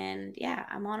 And yeah,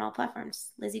 I'm on all platforms.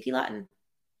 Lizzie P. Lawton.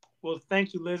 Well,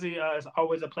 thank you, Lizzie. It's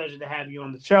always a pleasure to have you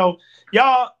on the show.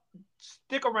 Y'all,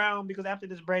 stick around because after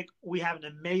this break, we have an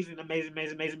amazing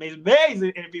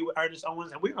interview with Ernest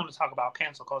Owens, and we're going to talk about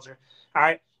cancel culture. All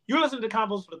right. You're listening to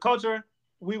Combos for the Culture.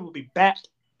 We will be back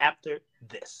after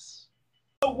this.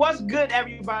 So what's good,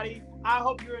 everybody? I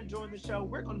hope you're enjoying the show.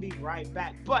 We're going to be right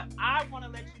back. But I want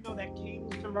to let you know that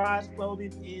Kings to Rise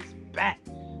Clothing is back.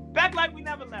 Back like we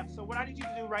never left. So what I need you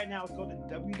to do right now is go to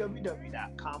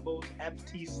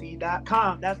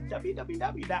www.combosftc.com. That's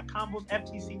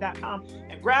www.combosftc.com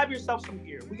and grab yourself some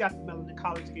gear. We got the Melanin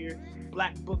College gear,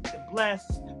 Black Book to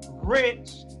Bless,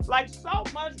 Rich, like so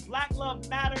much Black Love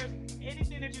Matters.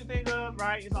 Anything that you think of,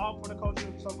 right, is all for the culture.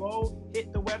 So go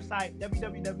hit the website,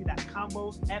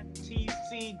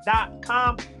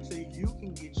 www.combosftc.com, so you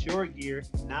can get your gear,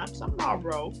 not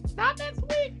tomorrow, not next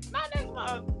week, not next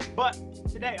month, but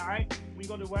today, all right? When you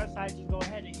go to the website, just go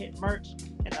ahead and hit merch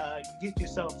and get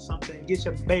yourself something. Get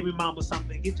your baby mama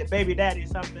something. Get your baby daddy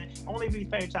something. Only if he's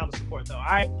paying child support, though, all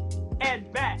right?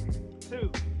 And back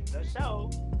to the show.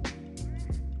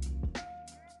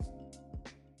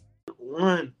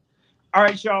 All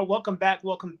right, y'all. Welcome back.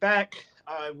 Welcome back.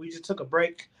 We just took a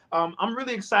break. I'm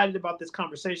really excited about this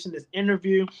conversation, this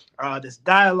interview, this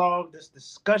dialogue, this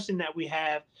discussion that we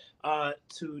have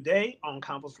today on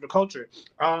Combos for the Culture.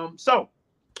 So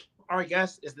our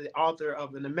guest is the author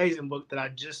of an amazing book that I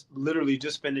literally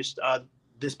just finished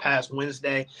this past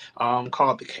Wednesday,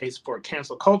 called The Case for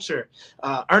Cancel Culture.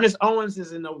 Ernest Owens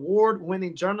is an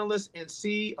award-winning journalist and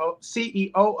CEO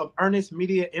of Ernest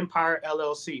Media Empire,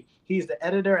 LLC. He's the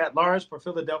editor-at-large for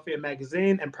Philadelphia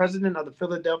Magazine and president of the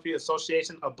Philadelphia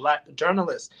Association of Black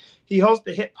Journalists. He hosts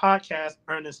the hit podcast,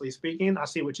 Earnestly Speaking. I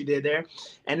see what you did there.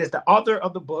 And is the author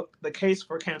of the book, The Case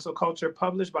for Cancel Culture,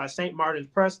 published by St. Martin's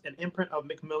Press, an imprint of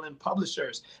Macmillan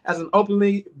Publishers. As an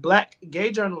openly Black gay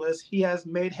journalist, he has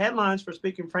made headlines for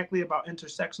speaking frankly about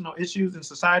intersectional issues in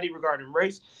society regarding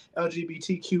race,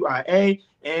 LGBTQIA,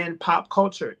 and pop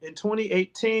culture. In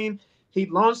 2018, He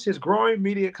launched his growing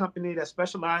media company that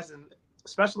specializes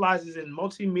in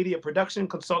multimedia production,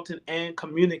 consulting, and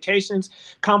communications.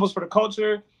 Combos for the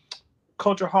culture.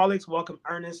 Cultureholics, welcome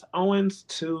Ernest Owens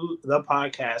to the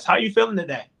podcast. How are you feeling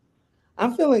today?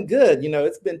 I'm feeling good.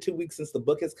 It's been 2 weeks since the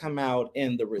book has come out,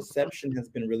 and the reception has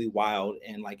been really wild.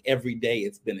 And like every day,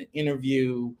 it's been an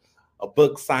interview, a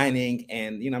book signing,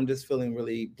 and I'm just feeling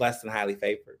really blessed and highly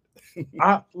favored.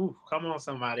 Come on,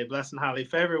 somebody, blessed and highly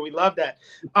favored. We love that.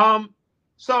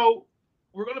 So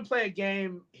we're gonna play a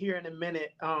game here in a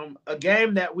minute. A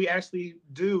game that we actually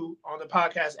do on the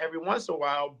podcast every once in a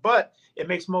while, but it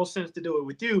makes most sense to do it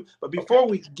with you. But before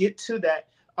we get to that,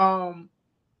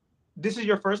 this is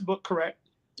your first book, correct?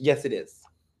 Yes, it is.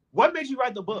 What made you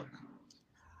write the book?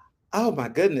 Oh my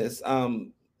goodness.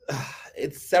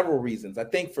 It's several reasons. I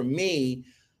think for me,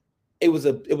 it was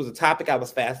a topic I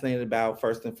was fascinated about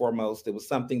first and foremost. It was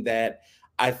something that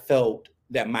I felt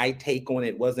that my take on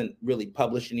it wasn't really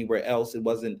published anywhere else. There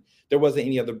wasn't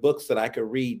any other books that I could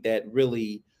read that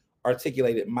really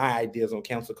articulated my ideas on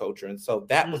cancel culture. And so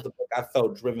that was the book I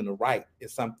felt driven to write.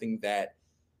 It's something that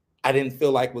I didn't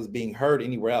feel like was being heard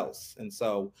anywhere else. And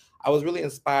so I was really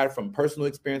inspired from personal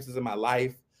experiences in my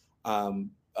life, a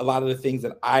lot of the things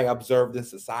that I observed in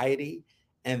society,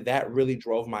 and that really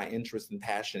drove my interest and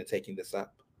passion in taking this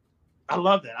up. I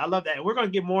love that. And we're going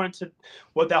to get more into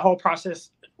what that whole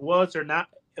process was or not,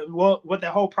 what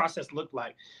that whole process looked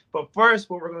like. But first,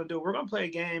 what we're going to do, we're going to play a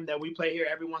game that we play here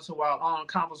every once in a while on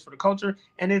Combos for the Culture,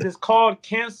 and it is called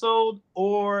Canceled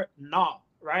or Not,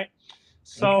 right?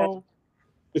 So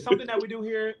something that we do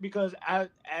here, because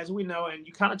as we know, and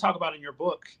you kind of talk about in your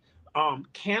book,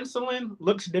 canceling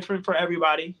looks different for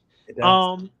everybody. It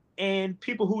does. And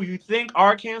people who you think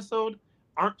are canceled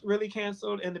aren't really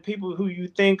canceled, and the people who you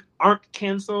think aren't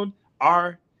canceled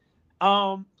are.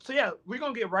 So yeah, we're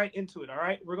gonna get right into it. All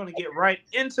right, we're gonna get right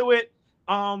into it.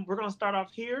 We're gonna start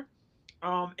off here,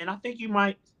 and I think you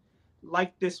might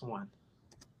like this one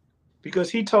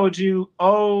because he told you,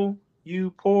 "Oh,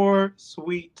 you poor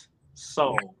sweet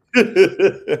soul." Over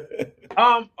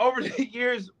the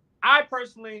years, I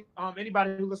personally,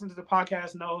 anybody who listens to the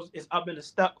podcast knows it's up and it's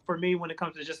stuck for me when it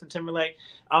comes to Justin Timberlake.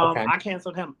 I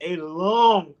canceled him a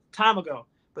long time ago.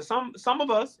 But some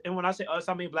of us, and when I say us,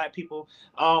 I mean Black people,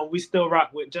 we still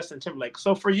rock with Justin Timberlake.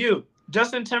 So for you,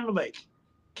 Justin Timberlake,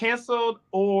 canceled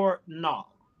or not?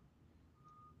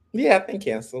 Yeah, I think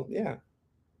canceled. Yeah,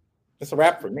 it's a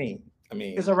wrap for me. I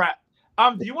mean, it's a wrap.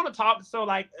 Do you want to talk? So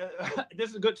like, this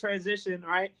is a good transition,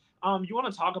 right? You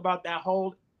want to talk about that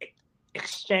whole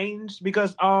exchange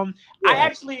because I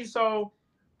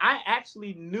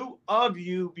actually knew of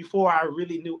you before I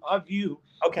really knew of you.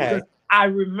 Okay. Because I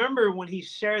remember when he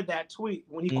shared that tweet,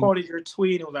 when he quoted your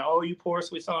tweet, and was like, "Oh, you poor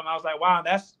sweet soul," and I was like, "Wow,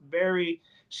 that's very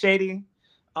shady.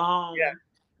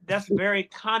 That's very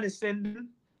condescending."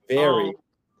 Very.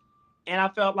 And I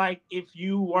felt like if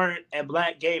you weren't a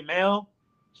Black gay male,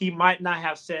 he might not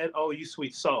have said, "Oh, you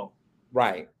sweet soul."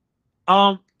 Right.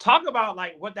 Talk about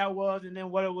like what that was, and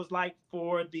then what it was like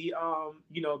for the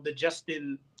the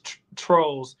Justin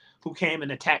trolls who came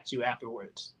and attacked you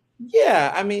afterwards.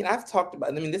 Yeah, I mean, I've talked about.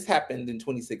 I mean, this happened in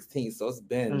 2016, so it's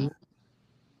been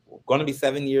going to be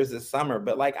 7 years this summer.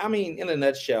 But like, I mean, in a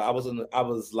nutshell, I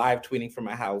was live tweeting from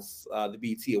my house, the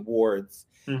BET Awards,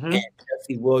 and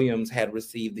Jesse Williams had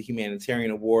received the Humanitarian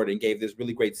Award and gave this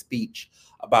really great speech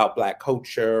about Black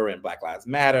culture and Black Lives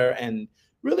Matter, and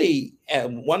really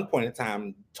at one point in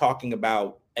time talking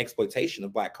about exploitation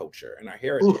of Black culture and our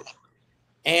heritage. Ooh.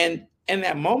 And in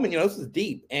that moment, this is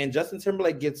deep. And Justin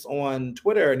Timberlake gets on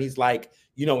Twitter and he's like,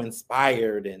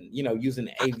 inspired and, using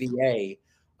AVA,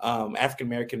 African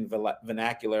American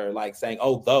vernacular, like saying,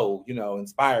 "Oh, though,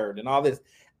 inspired," and all this.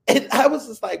 And I was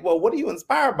just like, well, what are you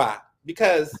inspired by?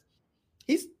 Because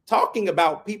he's talking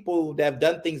about people that have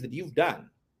done things that you've done.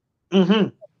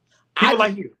 People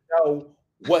like you know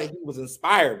what he was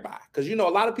inspired by, because a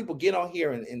lot of people get on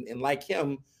here and like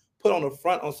him put on the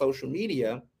front on social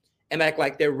media and act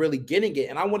like they're really getting it,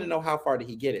 and I want to know how far did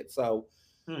he get it. So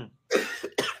I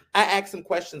asked him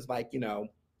questions like, were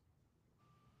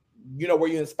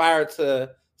you inspired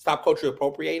to stop culture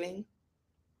appropriating?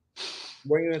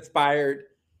 Were you inspired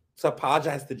to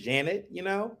apologize to Janet?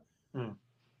 And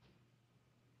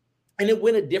it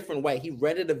went a different way. He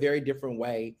read it a very different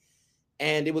way.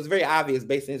 And it was very obvious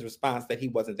based on his response that he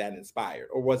wasn't that inspired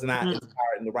or was not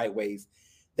inspired in the right ways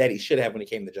that he should have when it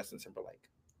came to Justin Timberlake.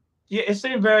 Yeah, it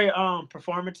seemed very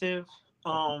performative.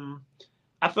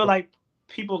 I feel like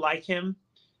people like him,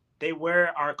 they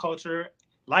wear our culture,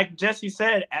 like Jesse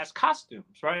said, as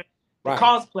costumes, right? They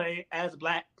cosplay as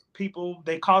Black people,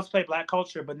 they cosplay Black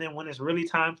culture, but then when it's really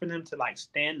time for them to like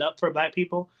stand up for Black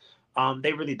people,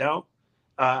 They really don't.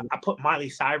 I put Miley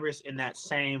Cyrus in that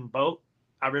same boat.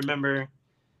 I remember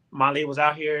Miley was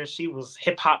out here. She was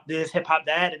hip hop this, hip hop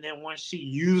that, and then once she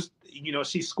used,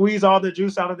 she squeezed all the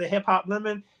juice out of the hip hop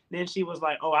lemon. Then she was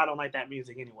like, "Oh, I don't like that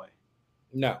music anyway."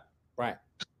 No, right.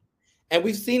 And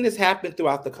we've seen this happen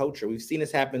throughout the culture. We've seen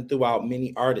this happen throughout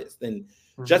many artists. And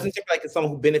Justin Timberlake is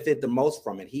someone who benefited the most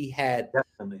from it. He had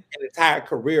an entire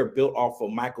career built off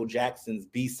of Michael Jackson's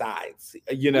B-sides,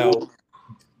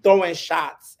 throwing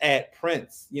shots at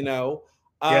Prince,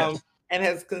 and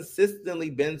has consistently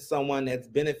been someone that's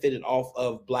benefited off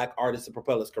of Black artists to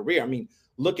propel his career. I mean,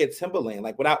 look at Timberland.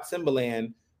 Like, without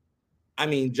Timberland, I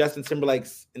mean, Justin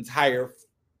Timberlake's entire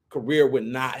career would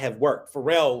not have worked.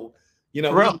 Pharrell, he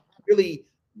really,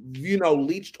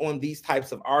 leached on these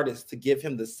types of artists to give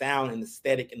him the sound and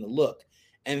aesthetic and the look.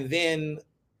 And then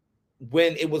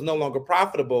when it was no longer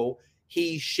profitable,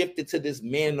 he shifted to this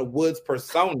man in the woods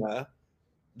persona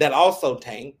that also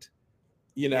tanked,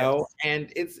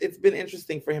 and it's been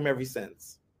interesting for him ever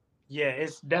since. Yeah,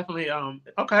 it's definitely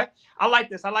okay. I like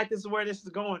this. I like this where this is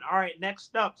going. All right,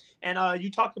 next up. And you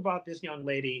talked about this young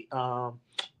lady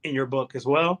in your book as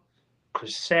well.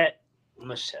 Chrisette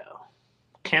Michele.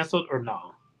 Canceled or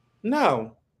no?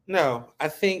 No. I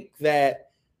think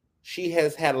that she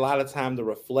has had a lot of time to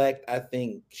reflect. I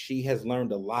think she has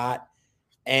learned a lot.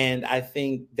 And I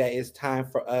think that it's time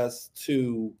for us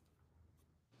to,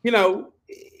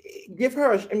 give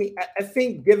her, I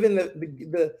think given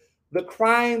the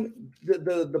crime,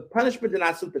 the punishment did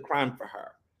not suit the crime for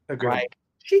her. Agreed. Right?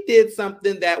 She did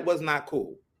something that was not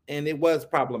cool and it was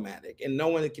problematic, and no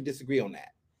one can disagree on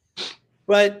that.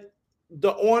 But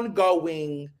the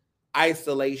ongoing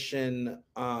isolation,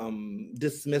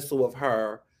 dismissal of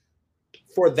her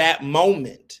for that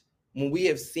moment, when we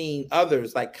have seen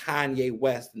others like Kanye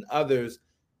West and others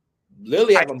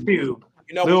literally have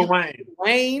Lil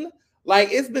Wayne. Like,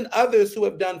 it's been others who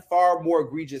have done far more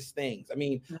egregious things. I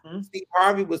mean, Steve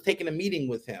Harvey was taking a meeting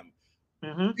with him.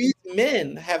 These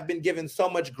men have been given so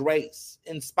much grace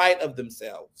in spite of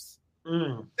themselves.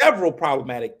 Several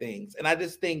problematic things. And I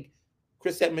just think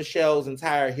Chrisette Michele's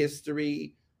entire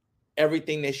history,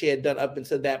 everything that she had done up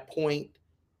until that point,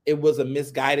 it was a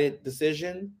misguided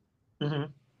decision.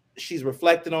 She's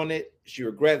reflected on it. She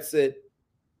regrets it.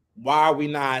 Why are we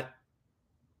not,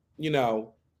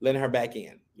 letting her back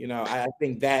in? I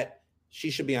think that she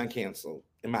should be uncanceled,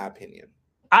 in my opinion.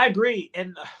 I agree.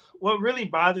 And what really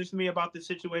bothers me about the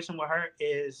situation with her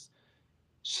is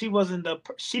it wasn't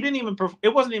even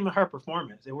her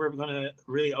performance. And we're going to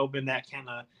really open that can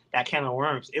of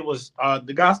worms. It was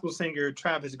the gospel singer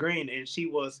Travis Green, and she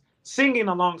was singing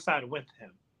alongside with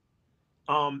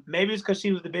him. Maybe it's because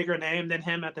she was the bigger name than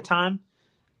him at the time.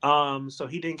 So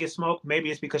he didn't get smoked. Maybe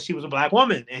it's because she was a Black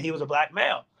woman and he was a Black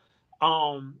male.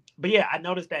 But yeah, I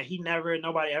noticed that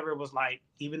nobody ever was like,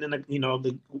 even in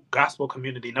the gospel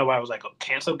community, nobody was like,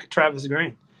 cancel Travis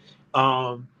Green.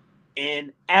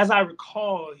 And as I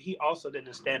recall, he also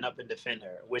didn't stand up and defend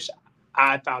her, which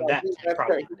I found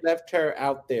He left her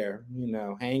out there,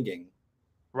 hanging.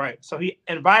 Right. So he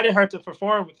invited her to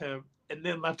perform with him and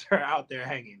then left her out there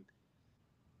hanging.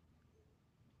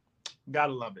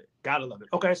 Gotta love it.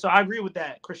 Okay, so I agree with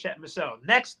that, Chrisette Michele.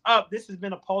 Next up, this has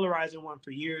been a polarizing one for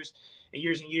years and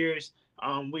years and years.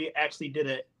 We actually did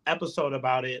an episode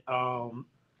about it.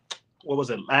 What was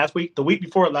it, last week? The week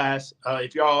before last.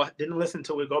 If y'all didn't listen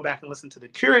to it, go back and listen to the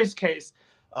curious case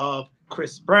of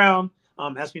Chris Brown.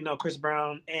 As we know, Chris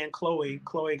Brown and Chloe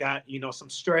got, some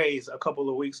strays a couple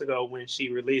of weeks ago when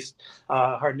she released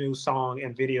her new song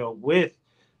and video with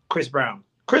Chris Brown.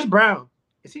 Chris Brown,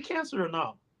 is he canceled or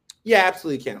no? Yeah,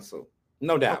 absolutely canceled.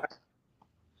 No doubt. Okay.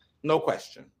 No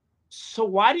question. So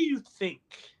why do you think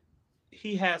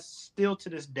he has still to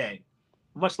this day,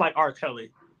 much like R.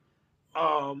 Kelly,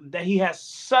 that he has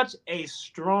such a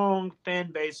strong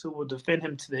fan base who will defend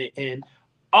him to the end?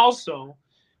 Also,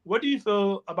 what do you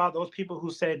feel about those people who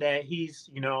say that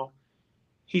he's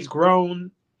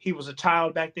grown? He was a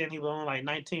child back then. He was only like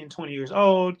 19, 20 years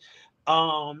old.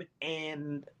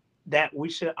 And that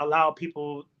we should allow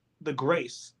people the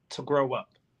grace to grow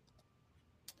up.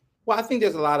 Well, I think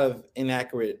there's a lot of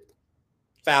inaccurate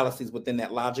fallacies within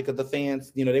that logic of the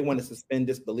fans. They want to suspend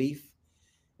disbelief.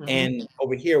 And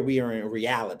over here, we are in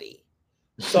reality.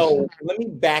 So let me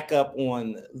back up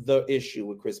on the issue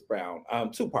with Chris Brown.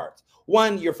 Two parts.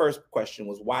 One, your first question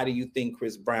was, why do you think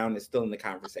Chris Brown is still in the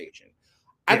conversation?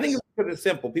 I think it's because it's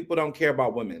simple. People don't care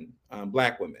about women,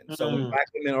 Black women. So when Black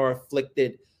women are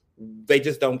afflicted, they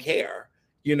just don't care.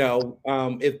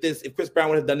 If Chris Brown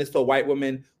would have done this to a white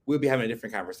woman, we'll be having a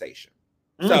different conversation.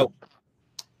 So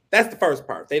that's the first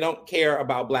part. They don't care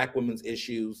about Black women's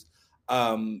issues.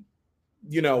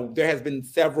 there has been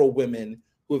several women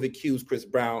who have accused Chris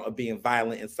Brown of being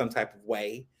violent in some type of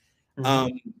way.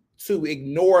 To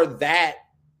ignore that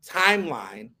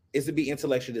timeline is to be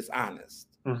intellectually dishonest.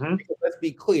 Because let's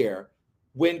be clear,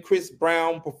 when Chris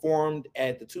Brown performed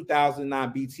at the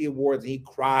 2009 BET Awards and he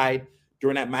cried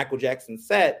during that Michael Jackson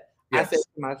set, I said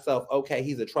to myself, okay,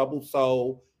 he's a troubled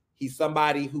soul. He's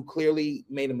somebody who clearly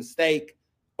made a mistake,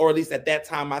 or at least at that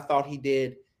time I thought he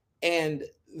did. And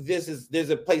there's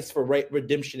a place for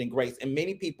redemption and grace. And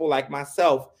many people like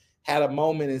myself had a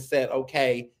moment and said,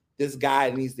 okay, this guy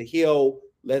needs to heal.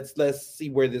 Let's see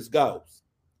where this goes.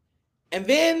 And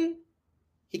then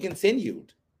he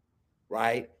continued,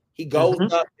 right? He goes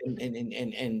up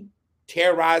and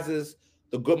terrorizes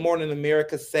the Good Morning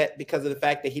America set because of the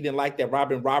fact that he didn't like that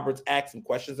Robin Roberts asked him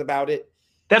questions about it.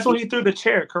 That's when he threw the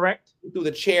chair, correct? He threw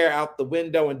the chair out the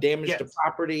window and damaged the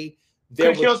property.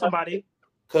 Could kill somebody.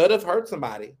 Could have hurt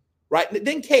somebody, right?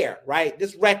 Didn't care, right?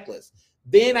 Just reckless.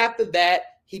 Then after that,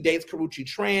 he dates Karrueche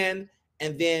Tran,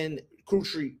 and then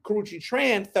Karrueche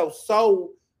Tran felt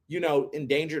so,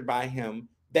 endangered by him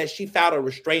that she filed a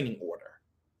restraining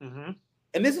order.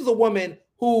 And this is a woman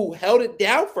who held it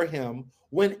down for him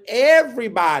when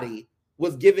everybody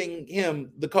was giving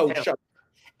him the cold shoulder.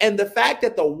 And the fact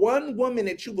that the one woman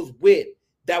that you was with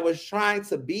that was trying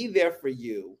to be there for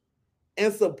you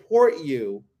and support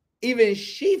you, even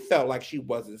she felt like she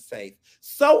wasn't safe.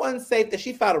 So unsafe that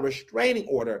she filed a restraining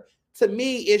order. To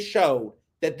me, it showed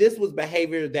that this was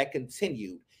behavior that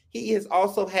continued. He has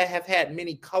also have had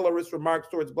many colorist remarks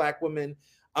towards Black women,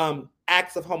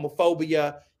 acts of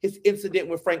homophobia. His incident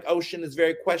with Frank Ocean is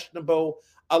very questionable.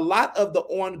 A lot of the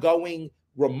ongoing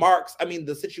remarks,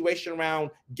 the situation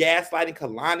around gaslighting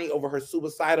Kalani over her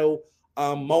suicidal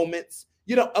moments,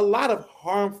 a lot of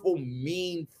harmful,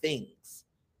 mean things.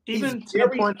 Even to the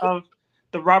point of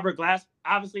the Robert Glass,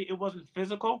 obviously it wasn't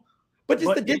physical. But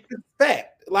just the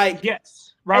disrespect. Robert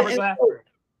Glasper.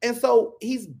 And so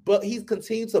he's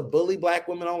continued to bully Black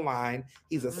women online.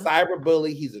 He's a cyber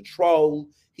bully. He's a troll.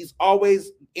 He's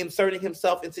always inserting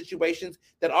himself in situations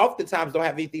that oftentimes don't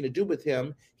have anything to do with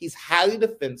him. He's highly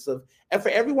defensive. And for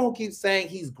everyone who keeps saying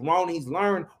he's grown, he's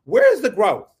learned, where is the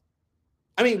growth?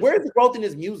 Where's the growth in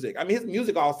his music? His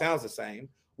music all sounds the same.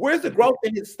 Where's the growth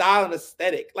in his style and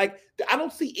aesthetic? I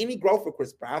don't see any growth for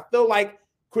Chris Brown. I feel like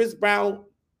Chris Brown,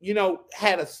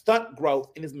 had a stunt growth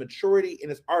in his maturity, in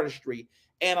his artistry.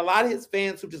 And a lot of his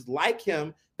fans who just like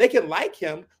him, they can like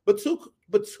him, but two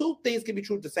things can be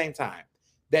true at the same time.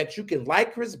 That you can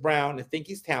like Chris Brown and think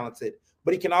he's talented,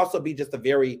 but he can also be just a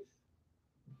very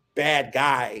bad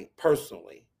guy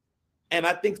personally. And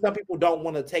I think some people don't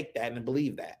want to take that and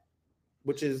believe that,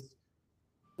 which is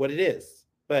what it is.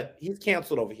 But he's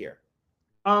canceled over here.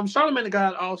 Charlamagne the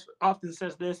God often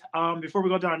says this. Before we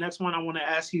go to our next one, I want to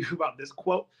ask you about this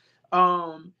quote.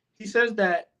 He says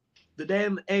that the day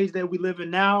and age that we live in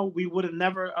now, we would have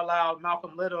never allowed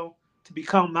Malcolm Little to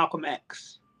become Malcolm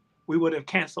X. We would have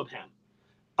canceled him.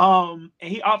 And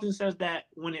he often says that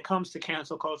when it comes to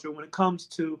cancel culture, when it comes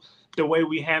to the way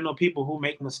we handle people who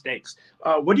make mistakes.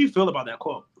 What do you feel about that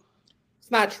quote?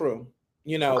 It's not true,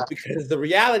 because the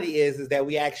reality is that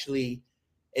we actually,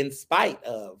 in spite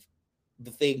of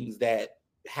the things that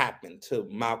happened to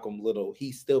Malcolm Little,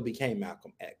 he still became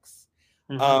Malcolm X.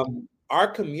 Our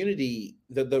community,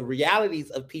 the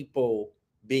realities of people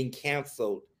being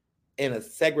canceled in a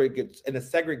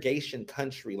segregation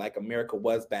country like America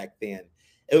was back then,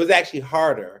 it was actually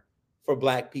harder for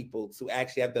Black people to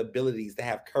actually have the abilities to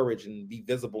have courage and be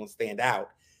visible and stand out.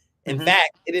 In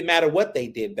fact, it didn't matter what they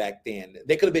did back then.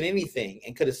 They could have been anything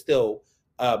and could have still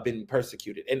been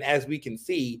persecuted. And as we can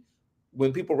see,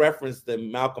 when people reference the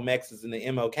Malcolm X's and the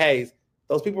MLKs,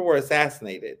 those people were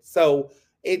assassinated. So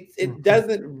it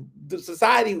doesn't, the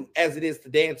society as it is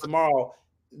today and tomorrow,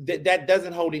 that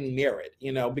doesn't hold any merit,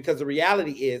 because the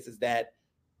reality is that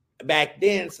back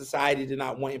then society did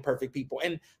not want imperfect people.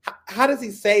 And how does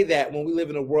he say that when we live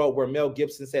in a world where Mel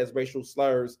Gibson says racial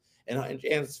slurs and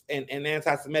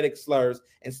anti-Semitic slurs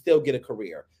and still get a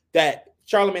career? That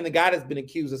Charlamagne the God has been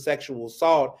accused of sexual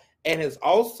assault and has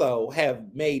also have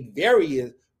made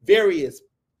various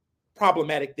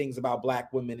problematic things about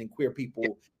Black women and queer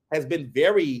people, has been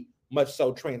very much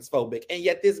so transphobic. And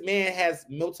yet this man has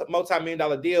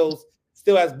multi-million-dollar deals,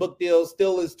 still has book deals,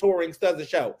 still is touring, still has a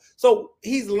show. So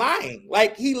he's lying.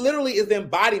 He literally is the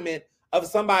embodiment of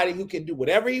somebody who can do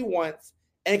whatever he wants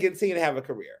and continue to have a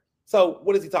career. So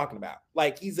what is he talking about?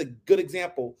 He's a good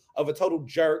example of a total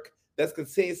jerk that's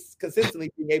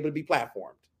consistently being able to be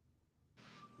platformed.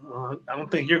 I don't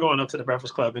think you're going up to the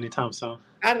Breakfast Club anytime soon.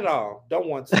 Not at all. Don't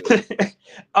want to.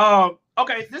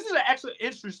 Okay, this is an actually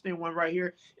interesting one right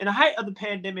here. In the height of the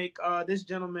pandemic, this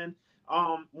gentleman,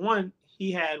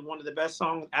 he had one of the best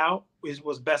songs out, which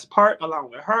was Best Part,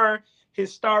 along with her.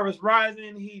 His star was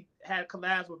rising. He had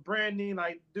collabs with Brandy.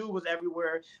 Like, dude was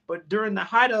everywhere. But during the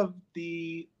height of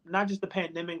not just the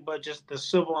pandemic, but just the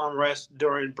civil unrest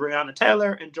during Breonna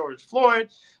Taylor and George Floyd,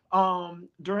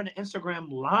 during the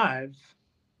Instagram Live,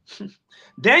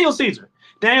 Daniel Caesar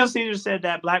said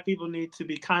that Black people need to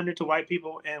be kinder to white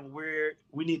people, and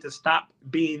we need to stop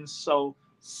being so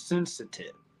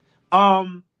sensitive.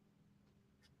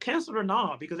 Canceled or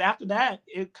not? Because after that,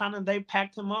 they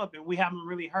packed him up, and we haven't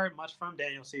really heard much from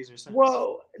Daniel Caesar since.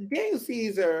 Well, Daniel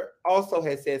Caesar also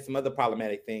has said some other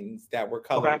problematic things that were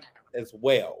colored as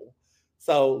well.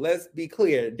 So let's be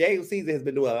clear. Daniel Caesar has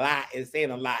been doing a lot and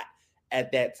saying a lot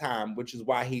at that time, which is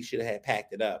why he should have had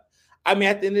packed it up. I mean,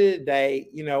 at the end of the day,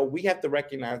 we have to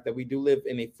recognize that we do live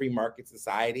in a free market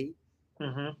society,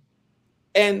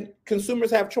 and consumers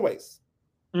have choice.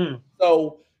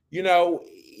 So,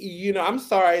 I'm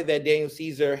sorry that Daniel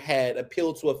Caesar had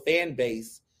appealed to a fan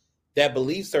base that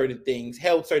believed certain things,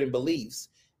 held certain beliefs,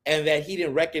 and that he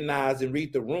didn't recognize and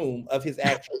read the room of his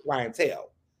actual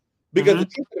clientele. Because the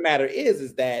truth of the matter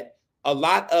is that a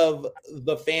lot of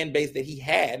the fan base that he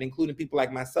had, including people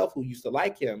like myself who used to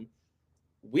like him,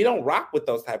 we don't rock with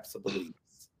those types of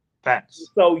beliefs. Facts.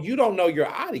 So you don't know your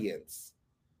audience.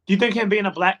 Do you think him being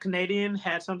a Black Canadian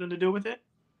had something to do with it?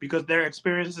 Because their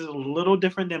experience is a little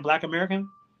different than Black American?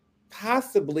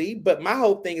 Possibly, but my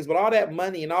whole thing is with all that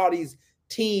money and all these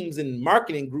teams and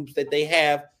marketing groups that they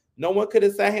have, no one could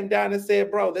have sat him down and said,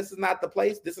 bro, this is not the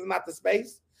place. This is not the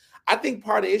space. I think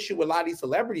part of the issue with a lot of these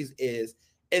celebrities is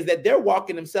that they're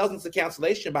walking themselves into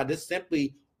cancellation by just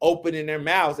simply opening their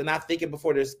mouths and not thinking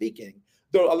before they're speaking.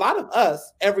 Though a lot of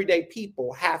us, everyday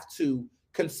people, have to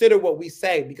consider what we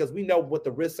say because we know what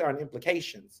the risks are and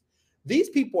implications. These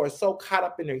people are so caught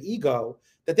up in their ego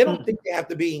that they don't think they have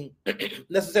to be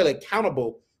necessarily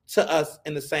accountable to us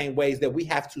in the same ways that we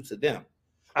have to them.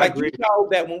 Like,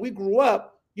 that when we grew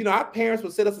up, our parents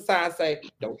would sit us aside and say,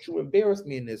 don't you embarrass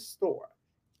me in this store.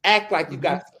 Act like you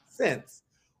got some sense.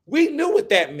 We knew what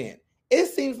that meant. It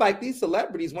seems like these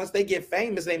celebrities, once they get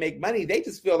famous, they make money, they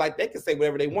just feel like they can say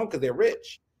whatever they want because they're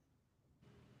rich.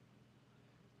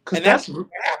 And that's what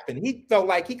happened. He felt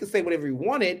like he could say whatever he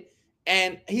wanted,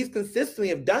 and he's consistently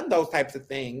have done those types of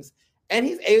things, and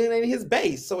he's alienating his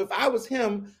base. So if I was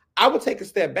him, I would take a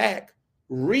step back,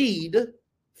 read,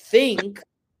 think,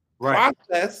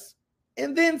 process,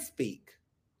 and then speak.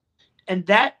 And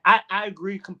that I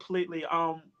agree completely.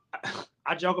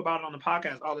 I joke about it on the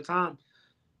podcast all the time.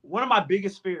 One of my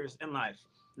biggest fears in life,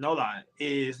 no lie,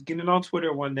 is getting on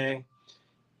Twitter one day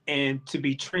and to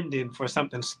be trending for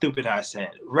something stupid I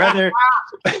said. Whether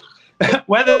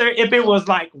if it was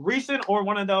like recent or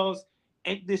one of those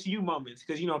ain't this you moments,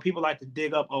 because people like to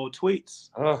dig up old tweets.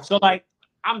 So like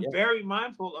I'm very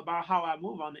mindful about how I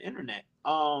move on the internet.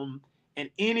 And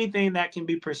anything that can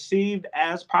be perceived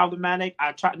as problematic,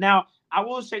 I try. Now I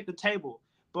will shake the table.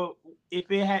 But if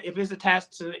it's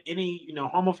attached to any,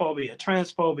 homophobia,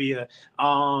 transphobia,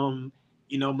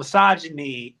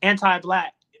 misogyny,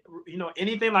 anti-Black,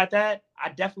 anything like that, I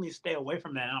definitely stay away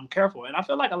from that. And I'm careful. And I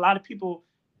feel like a lot of people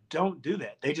don't do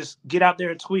that. They just get out there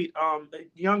and tweet. The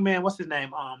young man, what's his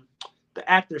name? The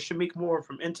actor Shamik Moore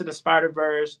from Into the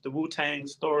Spider-Verse, the Wu-Tang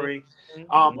story.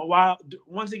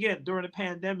 Once again, during the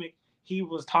pandemic, he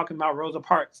was talking about Rosa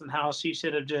Parks and how she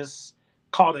should have just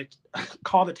called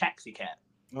a taxi cab.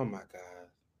 Oh my God.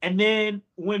 And then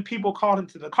when people called him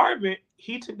to the carpet,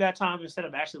 he took that time, instead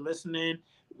of actually listening,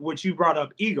 which you brought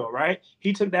up ego, right?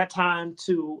 He took that time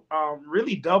to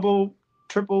really double,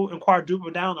 triple, and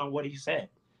quadruple down on what he said.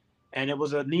 And it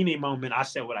was a Nene moment. I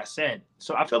said what I said.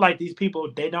 So I feel like these people,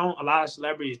 a lot of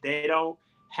celebrities, they don't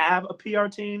have a PR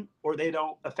team, or they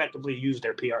don't effectively use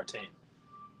their PR team.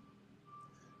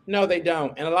 No, they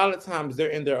don't. And a lot of times they're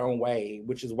in their own way,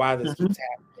 which is why this keeps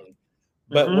happening.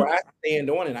 But where I stand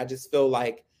on it, I just feel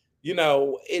like,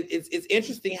 it's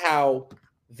interesting how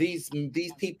these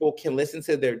people can listen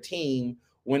to their team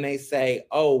when they say,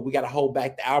 oh, we got to hold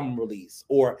back the album release,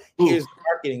 or here's the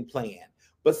marketing plan.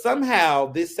 But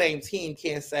somehow this same team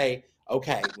can't say,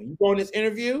 okay, when you go in this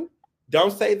interview,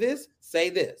 don't say this, say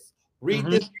this. Read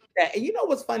this, that. And you know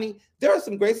what's funny? There are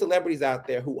some great celebrities out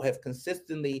there who have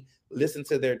consistently listened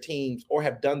to their teams or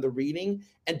have done the reading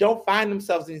and don't find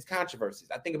themselves in these controversies.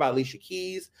 I think about Alicia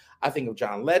Keys. I think of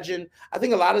John Legend. I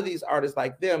think a lot of these artists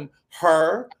like them,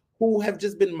 who have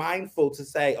just been mindful to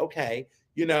say, okay,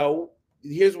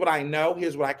 here's what I know,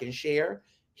 here's what I can share.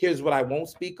 Here's what I won't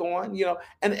speak on,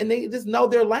 and they just know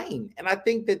their lane. And I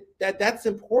think that's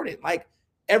important. Like,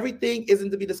 everything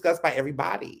isn't to be discussed by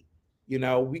everybody.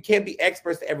 We can't be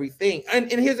experts at everything.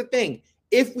 And here's the thing.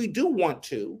 If we do want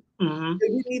to,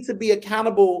 we need to be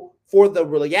accountable for the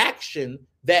reaction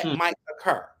that might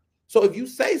occur. So if you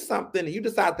say something and you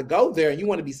decide to go there and you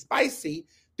want to be spicy,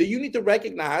 then you need to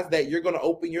recognize that you're going to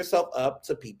open yourself up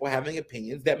to people having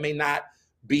opinions that may not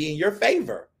be in your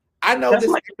favor. I know that's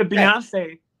like the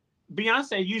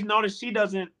Beyonce. You notice she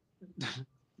doesn't.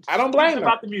 I don't blame her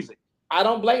about the music. I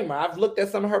don't blame her. I've looked at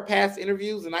some of her past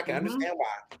interviews and I can understand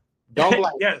why. Don't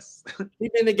blame yes. her. She's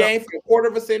been in the game for a quarter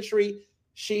of a century.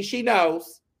 She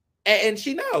knows, and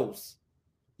she knows.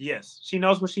 Yes, she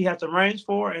knows what she has to range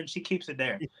for, and she keeps it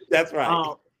there. That's right.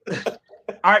 All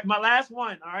right, my last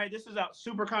one. All right, this is a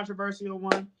super controversial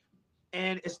one,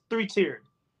 and it's 3-tiered: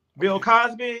 Bill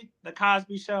Cosby, The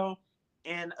Cosby Show,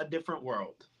 and A Different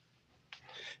World.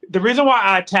 The reason why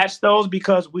I attached those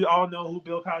because we all know who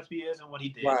Bill Cosby is and what he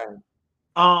did. Right.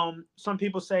 Some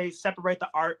people say separate the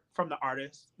art from the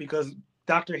artist because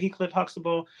Dr. Heathcliff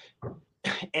Huxtable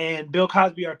and Bill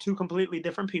Cosby are two completely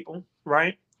different people,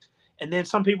 right? And then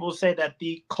some people say that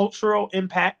the cultural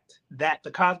impact that The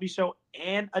Cosby Show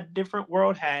and A Different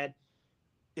World had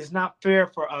is not fair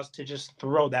for us to just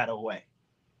throw that away.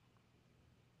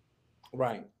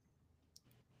 Right.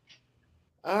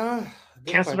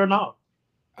 Cancel or not?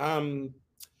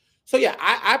 So yeah,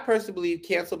 I personally believe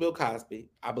cancel Bill Cosby.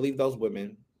 I believe those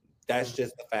women. That's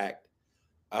just the fact.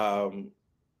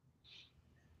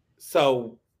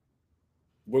 So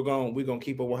we're gonna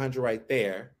keep it 100 right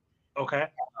there. Okay.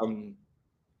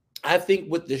 I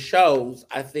think with the shows,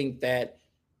 I think that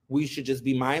we should just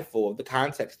be mindful of the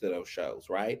context of those shows,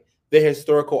 right? They're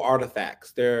historical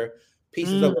artifacts. They're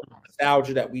pieces of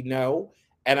nostalgia that we know.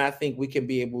 And I think we can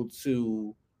be able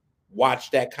to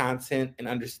watch that content and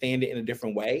understand it in a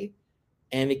different way.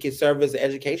 And it can serve as an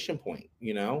education point,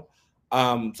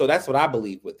 So that's what I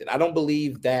believe with it. I don't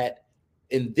believe that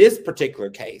in this particular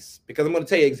case, because I'm going to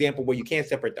tell you an example where you can't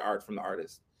separate the art from the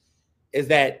artist, is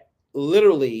that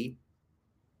literally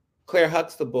Claire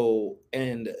Huxtable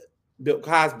and Bill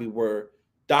Cosby were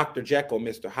Dr. Jekyll and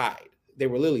Mr. Hyde. They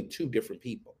were literally two different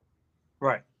people.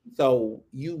 Right. So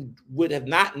you would have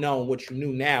not known what you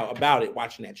knew now about it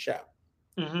watching that show.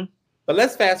 Mm-hmm. But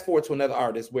let's fast forward to another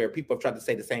artist where people have tried to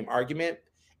say the same argument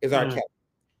is R. Kelly.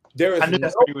 There is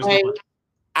no way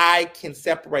I can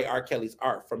separate R. Kelly's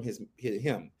art from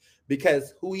him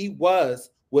because who he was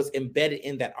embedded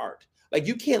in that art. Like,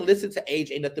 you can't listen to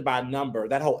Age Ain't Nothing But a Number,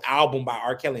 that whole album by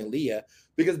R. Kelly and Leah,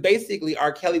 because basically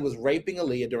R. Kelly was raping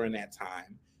Aaliyah during that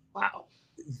time. Wow.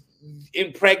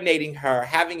 Impregnating her,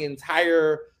 having an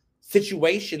entire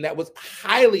situation that was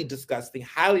highly disgusting,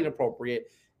 highly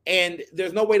inappropriate. And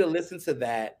there's no way to listen to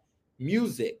that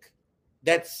music,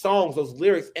 that songs, those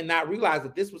lyrics, and not realize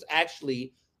that this was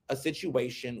actually a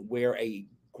situation where a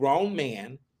grown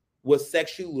man was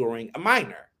sexually luring a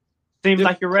minor. Seems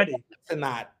like you're ready to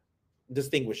not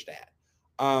distinguish that.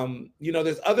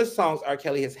 There's other songs R.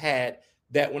 Kelly has had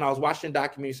that when I was watching the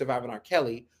documentary Surviving R.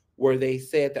 Kelly, where they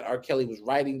said that R. Kelly was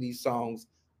writing these songs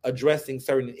addressing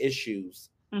certain issues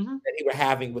that he were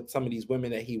having with some of these women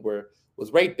that he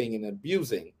was raping and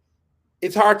abusing.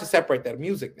 It's hard to separate that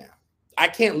music now. I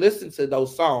can't listen to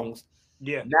those songs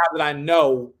now that I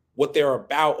know what they're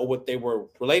about or what they were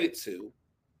related to,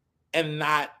 and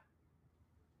not,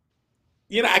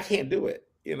 I can't do it.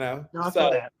 No, I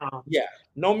feel that.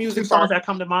 No music. Two songs that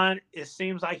come to mind. It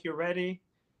Seems Like You're Ready.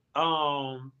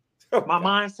 My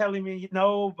mind's telling me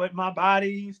no, but my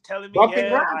body's telling me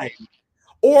yeah.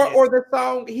 Or the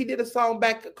song, he did a song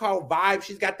back called Vibe.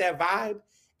 She's Got That Vibe.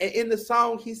 And in the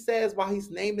song, he says, while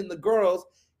he's naming the girls,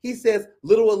 he says,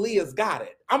 Little Aaliyah's got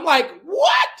it. I'm like,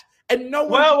 what? And no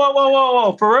one.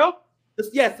 Whoa. For real?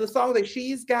 Yes, the song that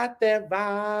She's Got That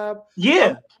Vibe. Yeah.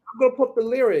 I'm going to put the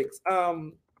lyrics.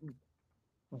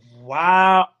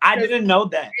 Wow. I didn't know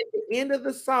that. At the end of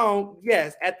the song,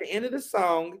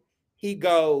 he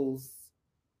goes,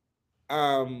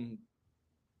 oh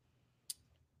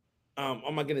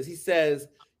my goodness. He says,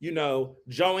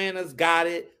 Joanna's got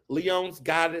it. Leon's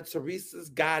got it. Teresa's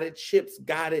got it. Chip's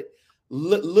got it.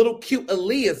 Little cute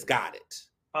Aaliyah's got it.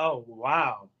 Oh,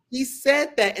 wow. He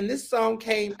said that, and this song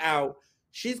came out.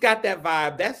 She's Got That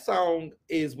Vibe. That song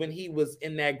is when he was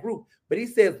in that group. But he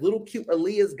says, Little cute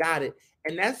Aaliyah's got it.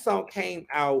 And that song came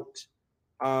out.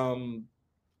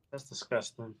 That's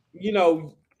disgusting.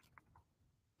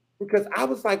 Because I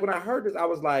was like, when I heard this, I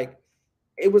was like,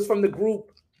 it was from the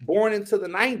group Born into the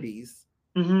 90s.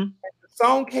 Mm-hmm. And the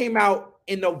song came out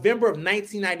in November of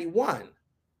 1991.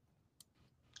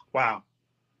 Wow.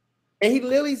 And he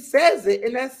literally says it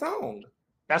in that song.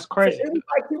 That's crazy. So it was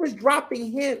like he was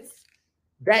dropping hints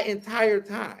that entire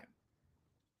time.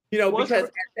 You know, because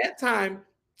at that time,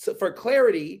 for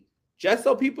clarity, just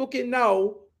so people can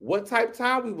know what type of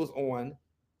time we was on,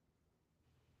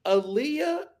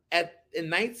 Aaliyah in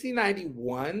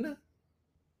 1991.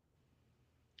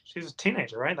 She was a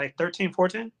teenager, right? Like 13,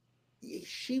 14?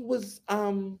 She was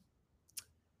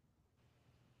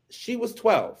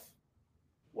 12.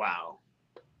 Wow.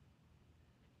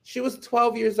 She was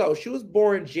 12 years old. She was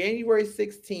born January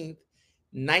 16th,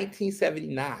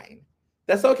 1979.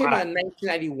 That song came out in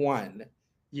 1991.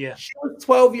 Yeah. She was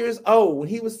 12 years old when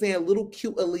he was saying little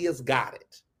cute Aaliyah's got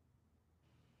it.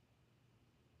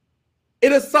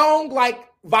 In a song like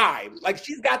Vibe. Like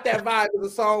she's got that vibe of a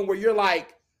song where you're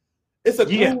like, it's a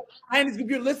group,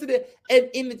 you're listening, and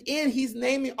in the end, he's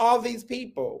naming all these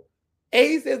people. And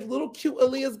he says, little cute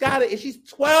Aaliyah's got it, and she's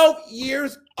 12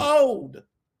 years old.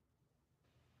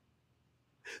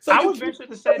 So I would venture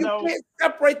to say, you can't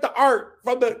separate the art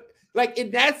from the, like in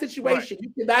that situation,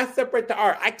 you cannot separate the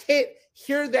art. I can't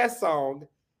hear that song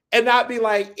and not be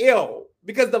like, ill,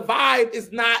 because the vibe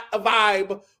is not a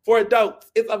vibe for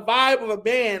adults. It's a vibe of a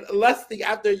man lusting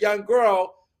after a young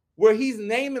girl, where he's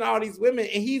naming all these women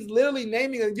and he's literally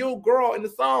naming a little girl in the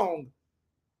song.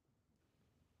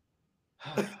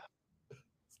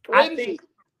 I think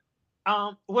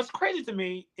what's crazy to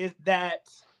me is that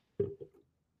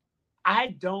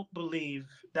I don't believe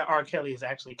that R. Kelly is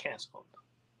actually canceled.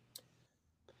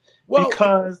 Well,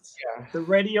 because the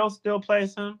radio still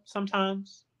plays him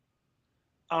sometimes.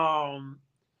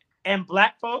 And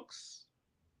Black folks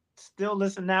still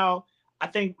listen now. I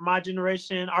think my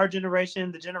generation, our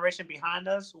generation, the generation behind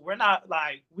us, we're not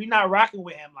rocking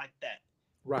with him like that.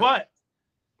 Right. But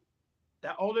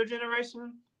that older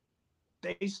generation,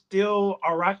 they still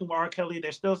are rocking with R. Kelly.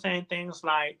 They're still saying things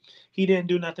like, he didn't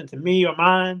do nothing to me or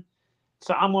mine,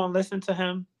 so I'm going to listen to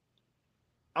him.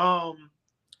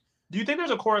 Do you think there's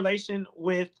a correlation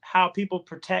with how people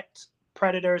protect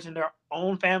predators in their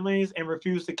own families and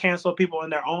refuse to cancel people in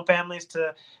their own families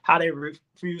to how they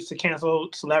refuse to cancel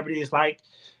celebrities like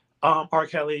R.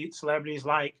 Kelly, celebrities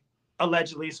like,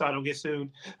 allegedly, so I don't get sued,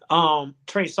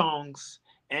 Trey Songz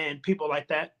and people like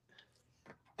that?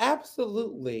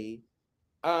 Absolutely.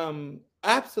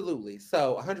 Absolutely.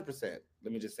 So 100%.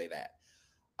 Let me just say that.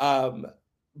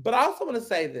 But I also want to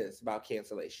say this about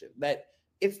cancellation, that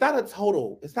it's not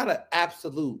an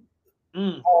absolute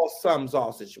all sums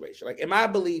all situation. Like in my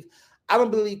belief, I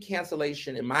don't believe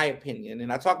cancellation, in my opinion,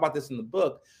 and I talk about this in the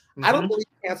book, I don't believe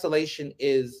cancellation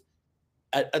is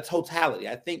a totality.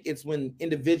 I think it's when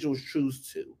individuals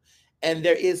choose to, and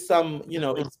there is some,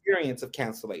 experience of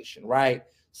cancellation, right?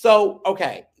 So,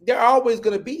 okay, there are always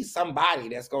going to be somebody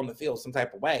that's going to feel some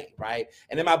type of way, right?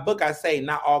 And in my book, I say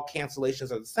not all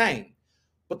cancellations are the same.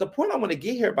 But the point I want to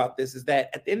get here about this is that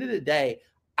at the end of the day,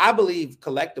 I believe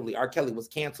collectively R. Kelly was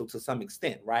canceled to some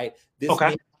extent, right? This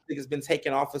man has been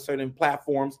taken off of certain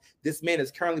platforms. This man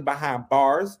is currently behind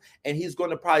bars, and he's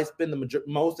going to probably spend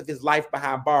most of his life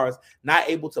behind bars, not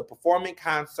able to perform in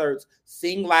concerts,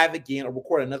 sing live again, or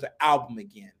record another album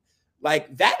again.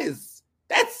 Like that's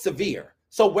severe.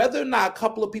 So whether or not a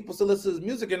couple of people still listen to his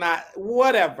music or not,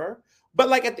 whatever. But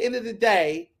like at the end of the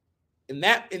day, in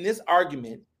this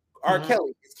argument, R.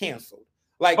 Kelly is canceled.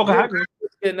 Like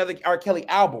another R. Kelly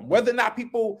album, whether or not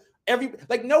people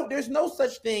there's no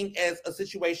such thing as a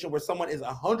situation where someone is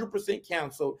 100%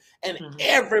 canceled and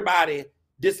everybody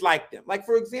disliked them. Like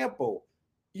for example,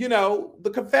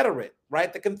 the Confederate,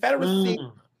 right? The Confederacy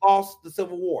lost the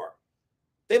Civil War.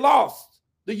 They lost.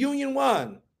 The Union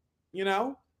won.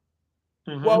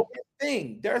 Well,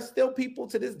 there are still people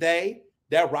to this day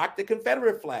that rock the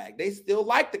Confederate flag. They still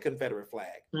like the Confederate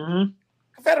flag.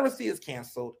 Confederacy is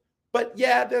canceled. But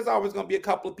yeah, there's always going to be a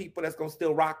couple of people that's going to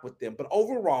still rock with them. But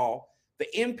overall,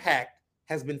 the impact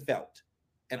has been felt.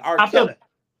 And R. Kelly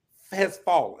has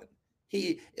fallen.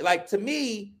 To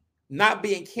me, not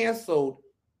being canceled,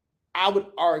 I would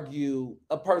argue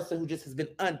a person who just has been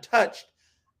untouched.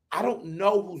 I don't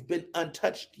know who's been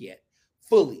untouched yet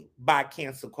fully by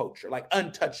cancel culture, like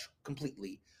untouched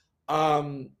completely.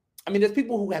 There's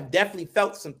people who have definitely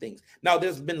felt some things. Now,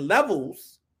 there's been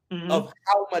levels of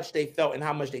how much they felt and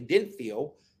how much they didn't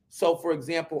feel. So, for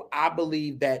example, I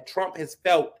believe that Trump has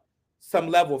felt some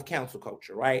level of cancel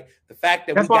culture, right? The fact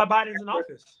that that's why Biden's in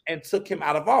office and took him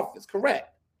out of office,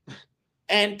 correct?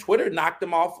 And Twitter knocked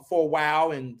him off for a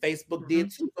while, and Facebook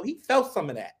did too. So he felt some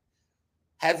of that.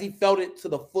 Has he felt it to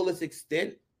the fullest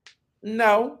extent?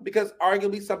 No, because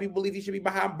arguably some people believe he should be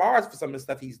behind bars for some of the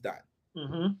stuff he's done.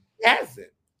 He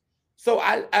hasn't. So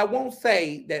I won't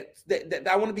say that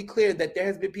I want to be clear that there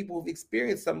has been people who've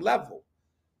experienced some level.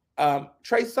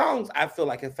 Trey Songz, I feel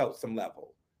like it felt some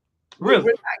level. Really?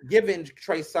 We're not giving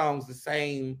Trey Songz the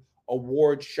same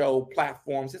award show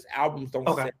platforms. His albums don't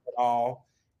sell at all.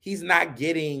 He's not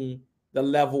getting the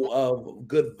level of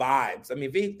good vibes. I mean,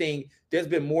 if anything, there's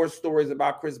been more stories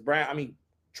about Chris Brown. I mean,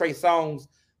 Trey Songz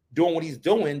doing what he's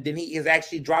doing than he has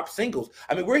actually dropped singles.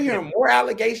 I mean, we're hearing more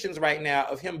allegations right now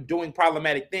of him doing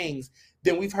problematic things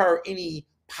than we've heard any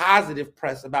positive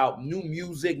press about new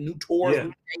music, new tours,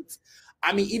 new dates.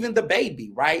 I mean, even The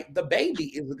Baby, right? The Baby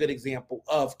is a good example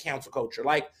of cancel culture.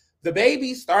 Like, The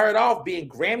Baby started off being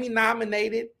Grammy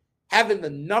nominated, having the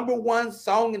 #1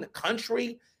 song in the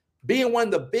country, being one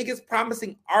of the biggest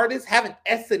promising artists, having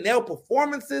SNL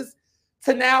performances,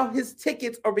 to now his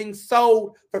tickets are being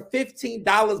sold for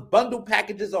 $15 bundle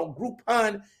packages on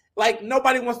Groupon. Like,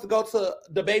 nobody wants to go to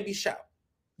The Baby show.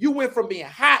 You went from being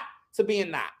hot to being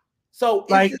not. So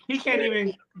like, he can't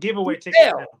even give away tickets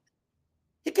now.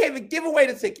 He can't even give away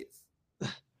the tickets.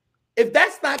 If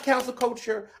that's not cancel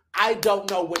culture, I don't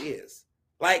know what is.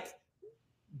 Like,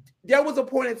 there was a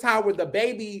point in time where The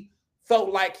Baby felt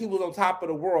like he was on top of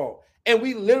the world. And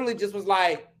we literally just was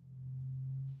like,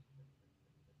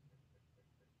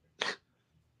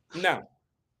 no.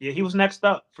 Yeah, he was next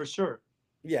up for sure.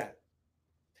 Yeah.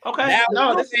 Okay.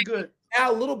 No, this is good.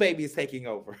 Now Little Baby is taking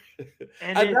over.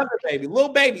 And another baby.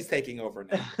 Little Baby's taking over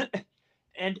now.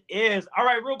 And is all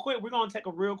right. Real quick, we're gonna take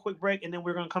a real quick break, and then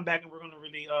we're gonna come back and we're gonna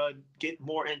really get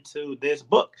more into this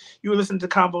book. You are listening to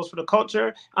Combos for the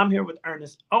Culture. I'm here with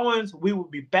Ernest Owens. We will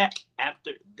be back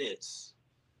after this.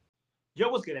 Yo,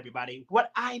 what's good, everybody?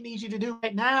 What I need you to do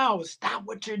right now is stop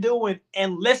what you're doing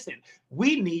and listen.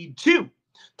 We need you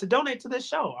to donate to this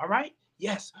show. All right.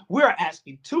 Yes, we're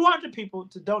asking 200 people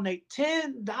to donate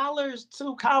 $10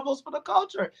 to Combos for the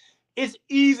Culture. It's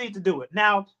easy to do it.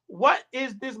 Now, what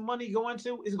is this money going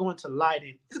to? It's going to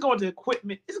lighting. It's going to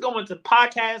equipment. It's going to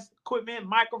podcast equipment,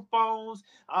 microphones,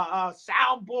 soundboards,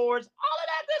 all of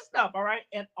that good stuff, all right?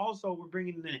 And also, we're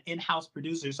bringing in an in-house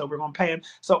producer, so we're going to pay him.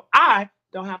 So I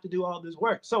don't have to do all this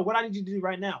work. So what I need you to do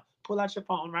right now, pull out your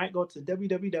phone, right? Go to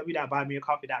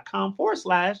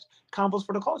www.buymeacoffee.com/combos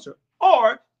for the culture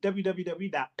or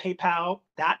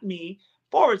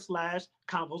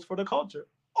www.paypal.me/combos for the culture.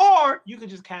 Or you can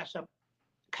just cash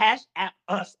app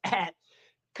us at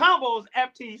Combos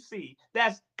FTC.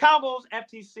 That's Combos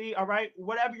FTC. All right.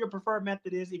 Whatever your preferred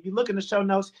method is. If you look in the show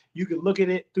notes, you can look at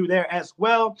it through there as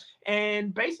well.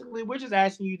 And basically, we're just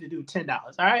asking you to do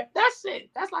 $10. All right. That's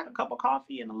it. That's like a cup of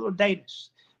coffee and a little Danish.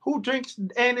 Who drinks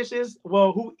Danishes?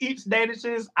 Well, who eats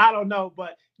Danishes? I don't know.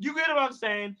 But you get what I'm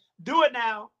saying. Do it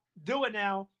now. Do it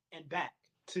now. And back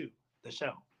to the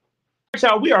show.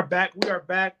 Y'all, we are back. We are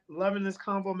back. Loving this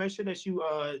convo. Make sure that you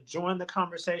join the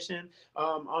conversation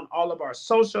on all of our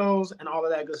socials and all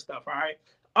of that good stuff. All right.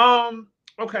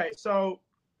 Okay. So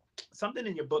something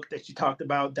in your book that you talked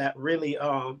about that really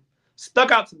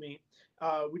stuck out to me.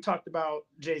 We talked about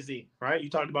Jay-Z, right? You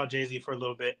talked about Jay-Z for a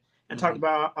little bit and talked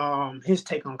about his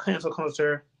take on cancel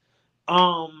culture,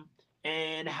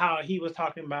 and how he was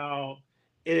talking about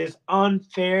it is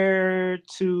unfair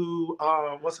to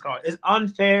It's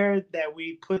unfair that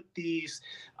we put these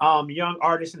young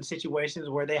artists in situations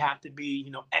where they have to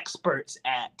be, experts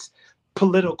at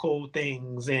political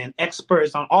things and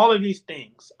experts on all of these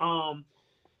things.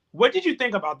 What did you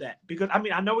think about that? Because I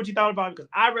mean, I know what you thought about it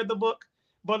because I read the book,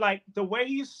 but like the way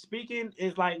he's speaking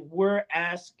is like we're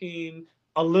asking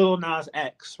a Lil Nas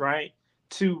X, right,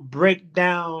 to break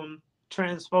down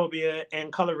transphobia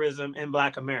and colorism in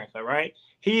Black America, right?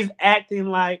 He's acting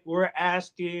like we're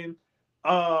asking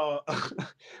a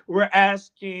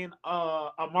Marseille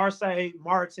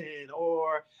Martin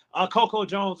or a Coco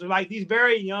Jones, or like these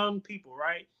very young people,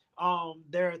 right?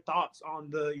 Their thoughts on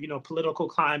the political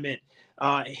climate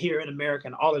here in America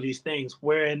and all of these things,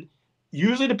 wherein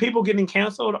usually the people getting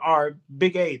canceled are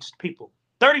big aged people,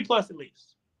 30 plus at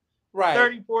least. Right.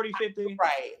 30, 40, 50.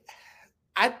 Right.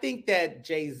 I think that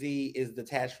Jay-Z is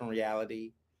detached from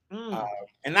reality.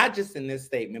 And not just in this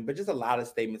statement, but just a lot of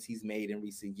statements he's made in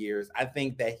recent years. I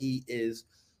think that he is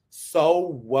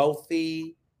so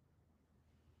wealthy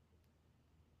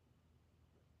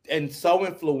and so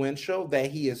influential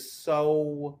that he is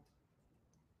so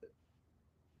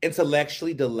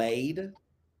intellectually delayed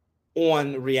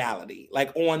on reality,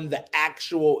 like on the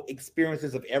actual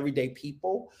experiences of everyday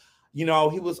people. He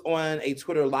was on a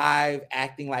Twitter live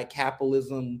acting like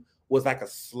capitalism was like a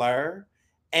slur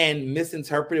and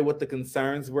misinterpreted what the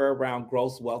concerns were around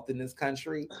gross wealth in this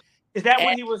country. Is that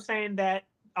when he was saying that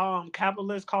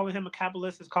capitalists calling him a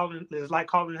capitalist is like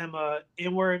calling him a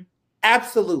N-word?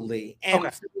 Absolutely. And Okay.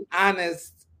 to be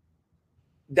honest,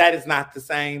 that is not the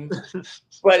same.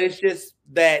 But it's just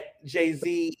that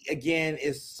Jay-Z, again,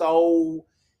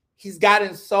 he's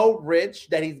gotten so rich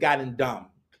that he's gotten dumb.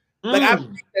 Like, I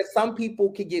think that some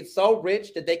people can get so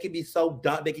rich that they can be so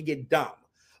dumb, they can get dumb.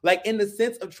 Like, in the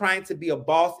sense of trying to be a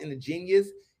boss and a genius,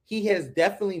 he has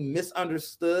definitely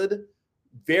misunderstood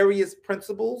various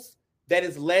principles that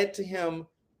has led to him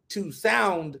to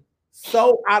sound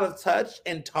so out of touch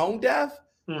and tone deaf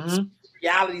to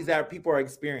realities that people are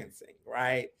experiencing,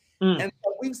 right? And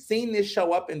so we've seen this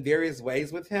show up in various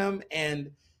ways with him, and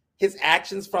his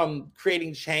actions from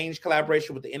creating Change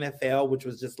collaboration with the NFL, which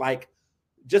was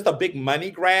just a big money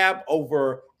grab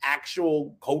over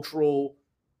actual cultural,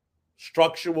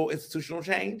 structural, institutional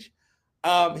change.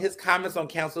 His comments on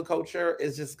cancel culture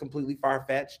is just completely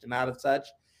far-fetched and out of touch.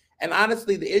 And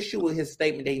honestly, the issue with his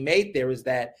statement they made there is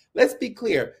that, let's be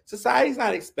clear, society's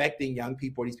not expecting young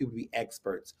people or these people to be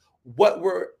experts. What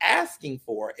we're asking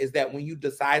for is that when you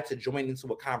decide to join into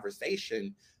a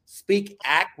conversation, speak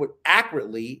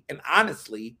accurately and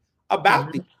honestly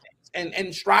about these things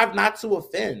and strive not to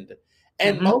offend.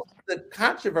 And most of the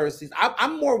controversies,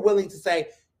 I'm more willing to say,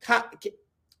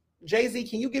 Jay-Z,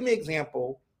 can you give me an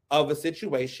example of a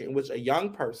situation in which a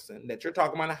young person that you're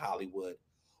talking about in Hollywood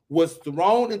was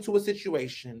thrown into a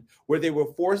situation where they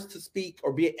were forced to speak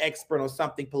or be an expert on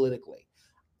something politically?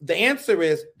 The answer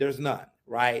is there's none,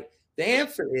 right? The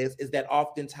answer is that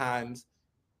oftentimes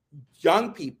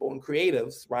young people and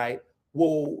creatives, right,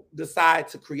 will decide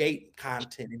to create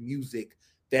content and music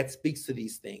that speaks to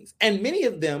these things. And many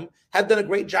of them have done a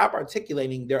great job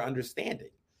articulating their understanding.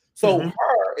 So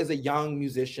her is a young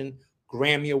musician,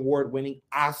 Grammy Award-winning,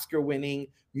 Oscar-winning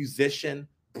musician,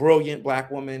 brilliant Black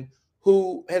woman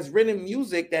who has written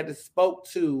music that has spoke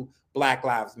to Black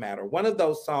Lives Matter. One of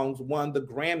those songs won the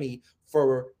Grammy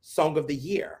for Song of the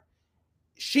Year.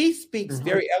 She speaks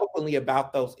very eloquently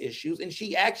about those issues, and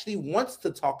she actually wants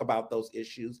to talk about those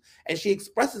issues, and she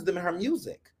expresses them in her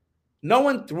music. No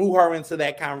one threw her into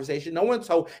that conversation. No one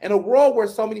told. In a world where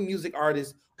so many music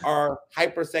artists are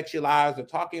hypersexualized or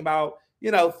talking about,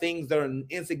 things that are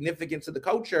insignificant to the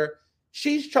culture,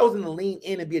 she's chosen to lean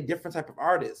in and be a different type of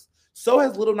artist. So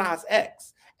has Lil Nas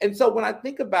X. And so when I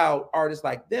think about artists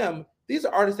like them, these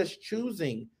are artists that's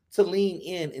choosing to lean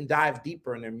in and dive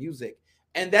deeper in their music.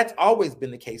 And that's always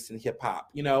been the case in hip hop,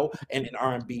 and in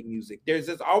R&B music. There's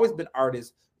always been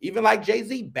artists, even like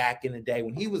Jay-Z back in the day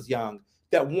when he was young,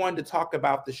 that wanted to talk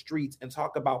about the streets and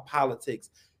talk about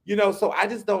politics. So I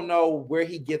just don't know where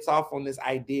he gets off on this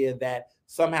idea that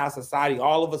somehow society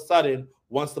all of a sudden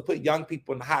wants to put young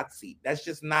people in the hot seat. That's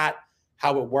just not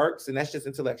how it works, and that's just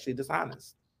intellectually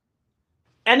dishonest.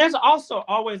 And there's also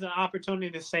always an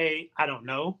opportunity to say, I don't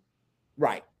know.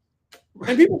 Right.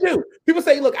 And people do. People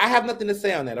say, look, I have nothing to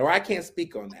say on that, or I can't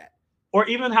speak on that. Or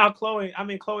even how Chloe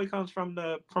comes from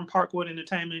Parkwood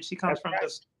Entertainment. She comes from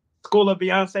the School of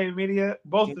Beyonce Media.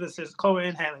 Both of this is Chloe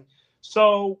and Haley.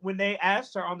 So when they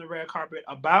asked her on the red carpet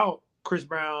about Chris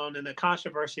Brown and the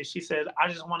controversy, she said,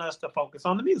 I just want us to focus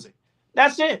on the music.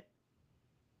 That's it.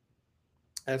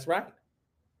 That's right.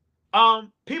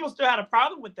 People still had a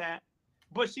problem with that,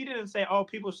 but she didn't say, oh,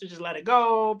 people should just let it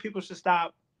go. People should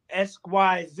stop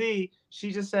XYZ.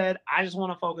 She just said, I just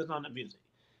want to focus on the music.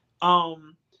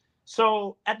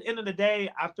 So at the end of the day,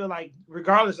 I feel like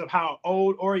regardless of how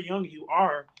old or young you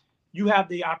are, you have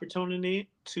the opportunity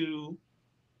to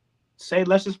say,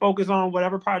 let's just focus on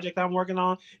whatever project I'm working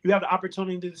on. You have the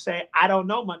opportunity to say, I don't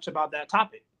know much about that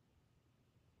topic.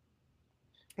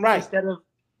 Right. Instead of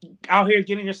out here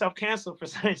getting yourself canceled for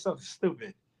saying something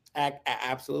stupid.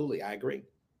 Absolutely. I agree.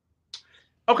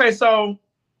 Okay, so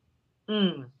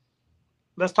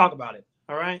let's talk about it.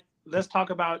 All right. Let's talk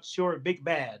about your big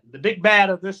bad. The big bad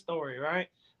of this story, right?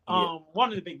 One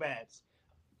of the big bads.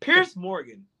 Piers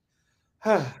Morgan.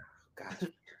 Gosh.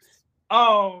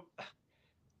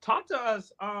 Talk to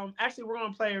us. Actually, we're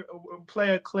gonna play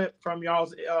a clip from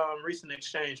y'all's recent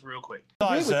exchange real quick.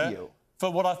 I agree with you.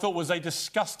 For what I thought was a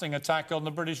disgusting attack on the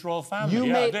British royal family. You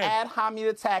made ad hominem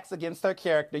attacks against her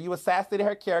character. You assassinated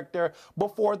her character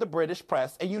before the British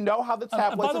press, and you know how the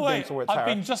tabloids have been towards her.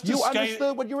 You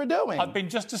understood what you were doing. I've been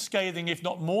just as scathing, if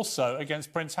not more so,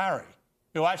 against Prince Harry,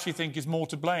 who I actually think is more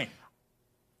to blame.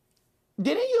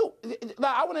 Didn't you?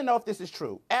 I want to know if this is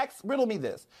true. Riddle me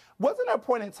this. Wasn't there a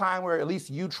point in time where at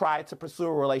least you tried to pursue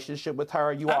a relationship with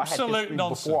her? You all had history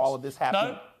before all of this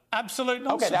happened? No, absolute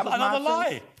nonsense. Okay, that was another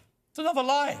nonsense? lie. It's another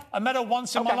lie. I met her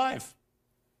once in my life.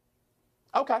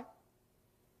 Okay.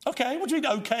 Okay, what do you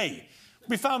mean, okay?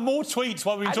 We found more tweets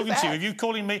while we were talking to you. Are you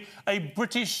calling me a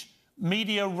British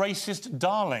media racist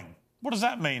darling? What does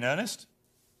that mean, Ernest?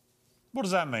 What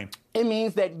does that mean? It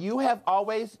means that you have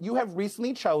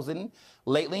recently chosen,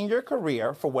 lately in your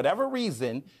career, for whatever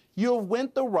reason, you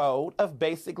went the road of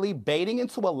basically baiting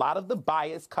into a lot of the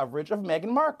biased coverage of Meghan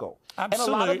Markle.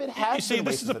 Absolutely. And a lot of it has been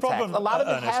this is the racist problem, attacks. A lot of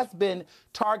it Ernest. has been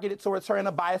targeted towards her in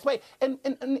a biased way. And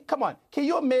come on, can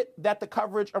you admit that the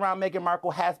coverage around Meghan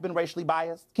Markle has been racially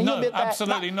biased? Can you admit that?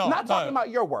 Absolutely not. Not talking about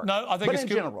your work, no, I think but in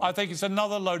general. I think it's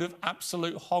another load of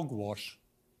absolute hogwash.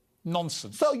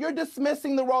 Nonsense. So you're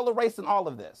dismissing the role of race in all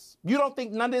of this. You don't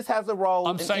think none of this has a role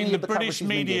in any of the coverage she's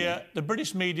been getting? The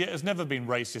British media has never been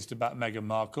racist about Meghan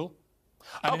Markle.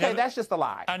 Okay, that's just a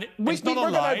lie. And we're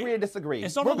going to agree to disagree.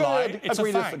 It's not a lie. It's a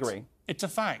fact. Disagree. It's a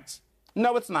fact.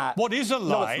 No, it's not. What is a lie?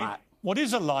 No, it's not. What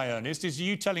is a lie, Ernest, is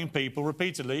you telling people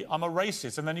repeatedly, I'm a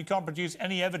racist, and then you can't produce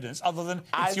any evidence other than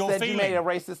it's your feeling. I said you made a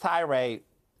racist tirade.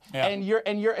 Yeah. And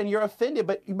you're offended,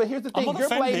 but here's the thing: you're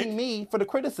blaming me for the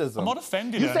criticism. I'm not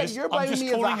offended. You said you're blaming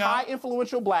me as a high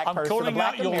influential black person, calling a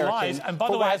black out your American, lies, and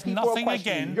by the way, it has nothing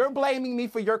again. You're blaming me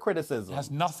for your criticism. It has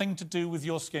nothing to do with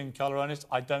your skin color, Ernest.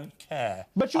 I don't care.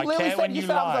 But you literally said you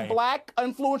said I was a black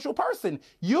influential person.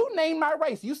 You named my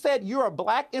race. You said you're a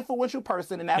black influential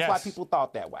person, and that's why people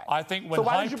thought that way. I think when so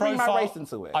why did you bring my race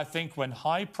into it? I think when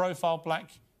high-profile black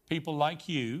people like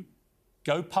you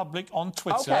go public on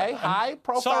Twitter. Okay,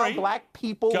 high-profile black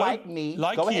people like me.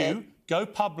 Go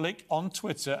public on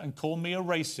Twitter and call me a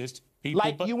racist.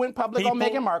 You went public on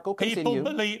Meghan Markle. Continue.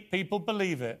 People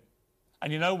believe it,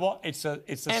 and you know what? It's a.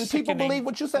 And people believe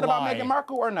what you said about Meghan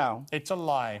Markle, or no? It's a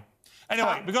lie.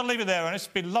 Anyway, we've got to leave it there, and it's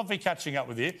been lovely catching up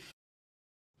with you.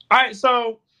 All right,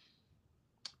 so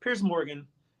Piers Morgan,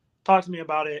 talk to me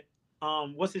about it.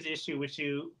 What's his issue with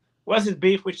you? What's his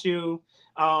beef with you?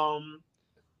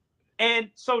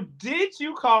 And so, did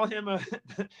you call him a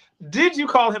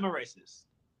racist?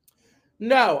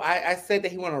 No, I said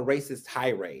that he went on a racist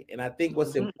tirade, and I think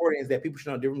what's important is that people should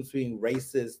know the difference between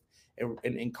racist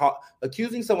and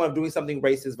accusing someone of doing something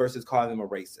racist versus calling them a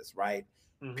racist, right?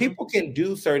 Mm-hmm. People can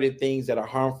do certain things that are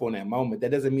harmful in that moment.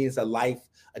 That doesn't mean it's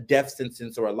a death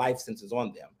sentence or a life sentence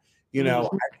on them. You know,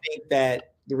 I think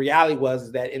that the reality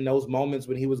was that in those moments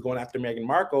when he was going after Meghan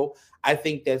Markle, I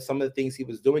think that some of the things he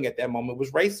was doing at that moment was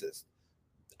racist.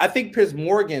 I think Piers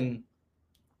Morgan,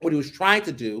 what he was trying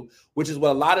to do, which is what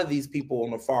a lot of these people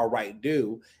on the far right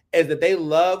do, is that they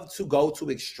love to go to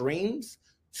extremes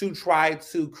to try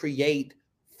to create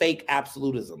fake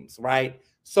absolutisms, right?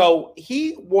 So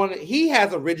he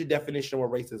has a rigid definition of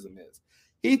what racism is.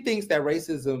 He thinks that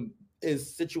racism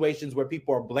is situations where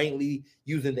people are blatantly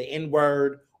using the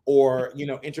N-word or,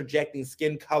 interjecting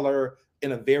skin color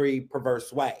in a very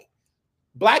perverse way.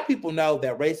 Black people know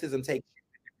that racism takes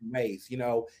different ways.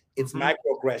 It's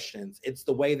microaggressions. It's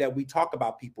the way that we talk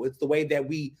about people. It's the way that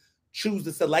we choose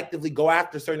to selectively go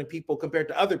after certain people compared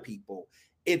to other people.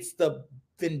 It's the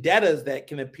vendettas that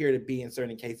can appear to be in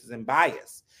certain cases and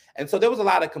bias. And so there was a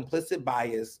lot of complicit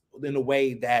bias in the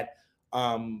way that,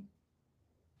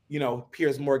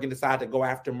 Piers Morgan decided to go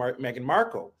after Meghan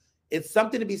Markle. It's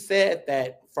something to be said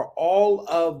that for all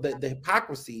of the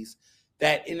hypocrisies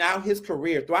that throughout his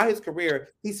career,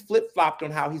 he's flip-flopped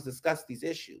on how he's discussed these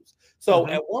issues. So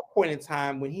at one point in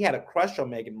time, when he had a crush on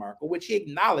Meghan Markle, which he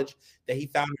acknowledged that he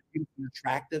found her beautiful and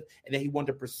attractive and that he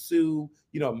wanted to pursue,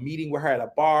 a meeting with her at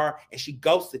a bar, and she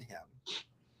ghosted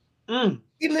him.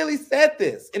 He literally said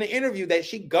this in an interview that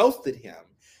she ghosted him.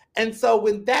 And so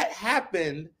when that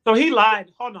happened... So he lied.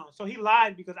 Hold on. So he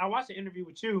lied because I watched the interview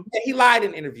with you. Yeah, he lied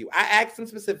in an interview. I asked him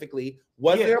specifically,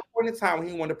 was there a point in time when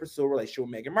he wanted to pursue a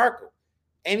relationship with Meghan Markle?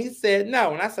 And he said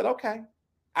no. And I said, okay.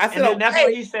 That's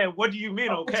what he said. What do you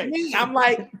mean, okay? What do you mean? I'm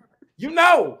like,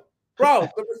 bro,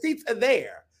 the receipts are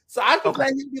there. So I just let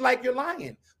him be like, you're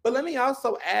lying. But let me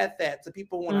also add that to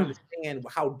people who want to understand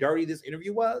how dirty this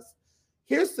interview was.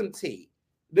 Here's some tea.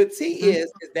 The tea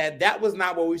is that was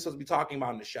not what we were supposed to be talking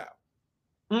about in the show.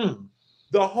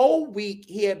 The whole week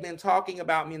he had been talking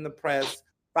about me in the press,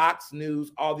 Fox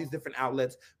News, all these different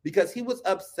outlets, because he was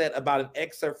upset about an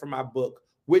excerpt from my book,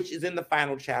 which is in the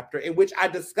final chapter, in which I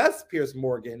discussed Piers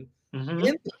Morgan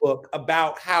in the book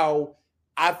about how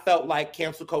I felt like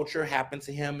cancel culture happened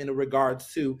to him in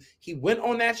regards to he went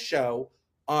on that show,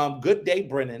 Good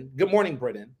Morning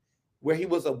Britain, where he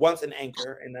was once an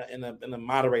anchor and a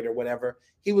moderator, whatever.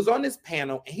 He was on this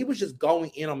panel and he was just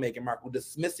going in on Meghan Markle,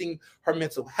 dismissing her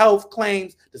mental health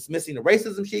claims, dismissing the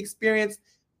racism she experienced.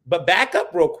 But back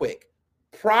up real quick.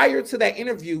 Prior to that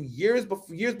interview, years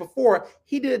before,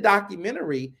 he did a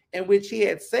documentary in which he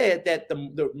had said that the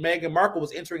Meghan Markle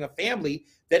was entering a family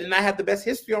that did not have the best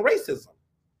history on racism.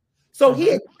 So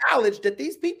he acknowledged that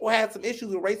these people had some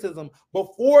issues with racism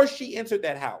before she entered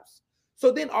that house.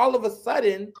 So then all of a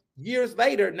sudden, years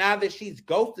later, now that she's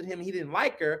ghosted him, he didn't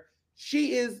like her,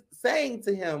 she is saying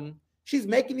to him, she's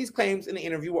making these claims in the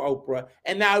interview with Oprah,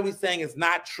 and now he's saying it's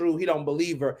not true, he don't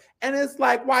believe her. And it's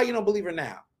like, why you don't believe her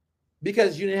now?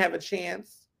 Because you didn't have a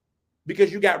chance?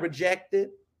 Because you got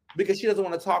rejected? Because she doesn't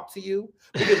want to talk to you?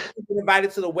 Because you were invited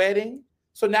to the wedding?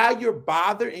 So now you're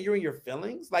bothered and you're in your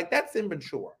feelings? Like, that's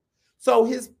immature. So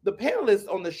the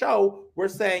panelists on the show were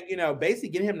saying, basically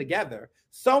get him together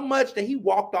so much that he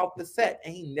walked off the set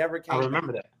and he never came back. I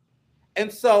remember that.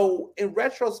 And so in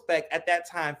retrospect, at that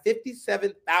time,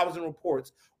 57,000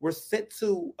 reports were sent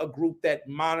to a group that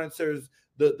monitors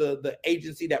the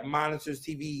agency that monitors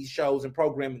TV shows and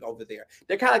programming over there.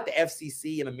 They're kind of like the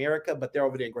FCC in America, but they're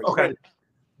over there in Great Britain.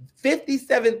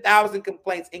 57,000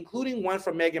 complaints, including one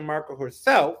from Meghan Markle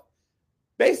herself,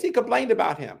 basically complained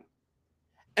about him.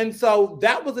 And so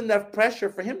that was enough pressure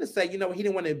for him to say, he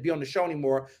didn't want to be on the show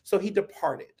anymore. So he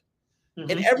departed. Mm-hmm.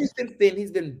 And ever since then,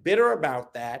 he's been bitter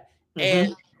about that.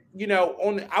 Mm-hmm. And,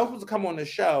 I was supposed to come on the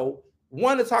show,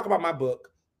 one, to talk about my book,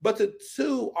 but to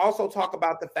two, also talk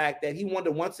about the fact that he wanted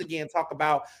to once again talk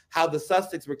about how the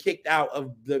Sussex were kicked out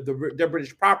of their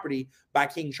British property by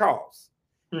King Charles.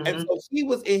 Mm-hmm. And so he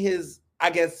was in his, I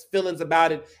guess, feelings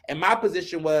about it. And my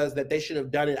position was that they should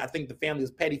have done it. I think the family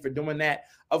was petty for doing that.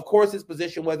 Of course, his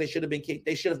position was they should have been kicked.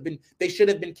 They should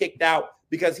have been kicked out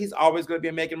because he's always going to be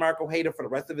a Meghan Markle hater for the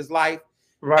rest of his life.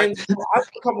 Right. And so I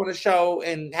should come on the show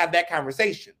and have that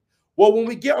conversation. Well, when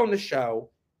we get on the show,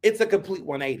 it's a complete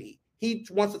 180. He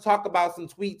wants to talk about some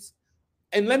tweets.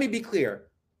 And let me be clear,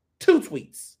 2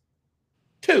 tweets.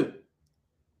 2.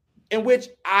 In which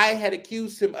I had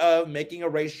accused him of making a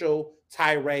racial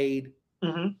tirade,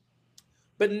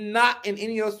 but not in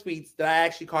any of those tweets did I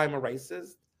actually call him a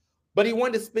racist. But he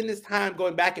wanted to spend his time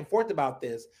going back and forth about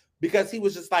this because he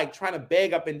was just like trying to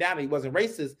beg up and down that he wasn't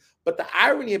racist. But the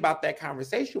irony about that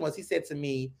conversation was he said to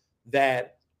me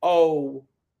that,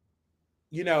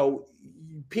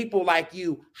 people like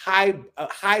you, a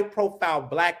high-profile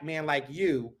Black man like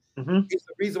you is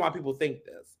the reason why people think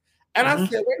this. And I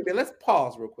said, wait a minute, let's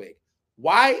pause real quick.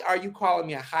 Why are you calling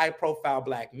me a high-profile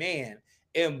Black man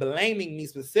and blaming me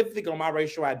specifically on my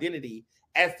racial identity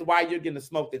as to why you're getting the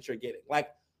smoke that you're getting? Like,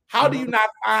 how do you not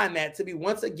find that to be,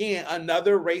 once again,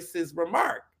 another racist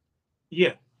remark?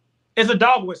 Yeah. It's a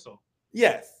dog whistle.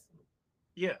 Yes.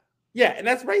 Yeah. Yeah, and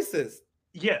that's racist.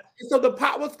 Yeah. And so the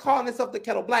pot was calling himself the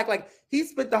kettle black. Like, he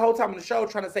spent the whole time on the show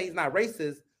trying to say he's not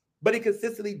racist, but he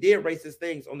consistently did racist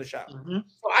things on the show. So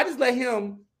I just let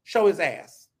him show his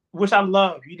ass. Which I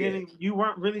love. You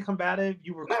weren't really combative.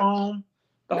 You were calm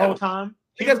the whole time.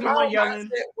 Because my whole mindset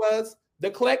was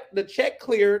the check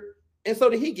cleared, and so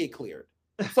did he get cleared.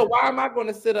 So why am I going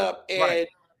to sit up and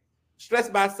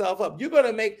stress myself up? You're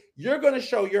going to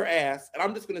show your ass, and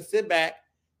I'm just going to sit back,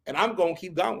 and I'm going to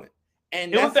keep going.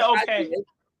 And it was the okay.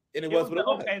 And it was the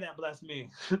okay that blessed me.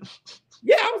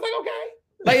 Yeah, I was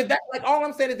like, okay. Like all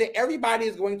I'm saying is that everybody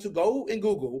is going to go and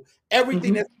Google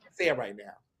everything that's said right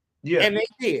now. Yeah. And they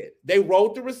did. They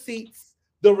wrote the receipts.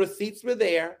 The receipts were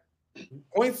there.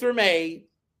 Points were made.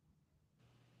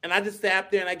 And I just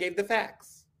sat there and I gave the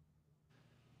facts.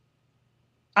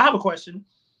 I have a question.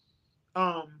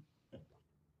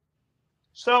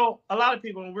 So a lot of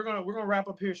people, and we're gonna wrap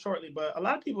up here shortly, but a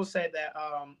lot of people say that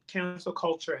cancel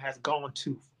culture has gone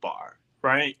too far,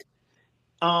 right?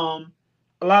 A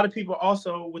lot of people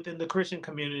also within the Christian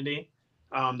community,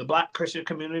 the Black Christian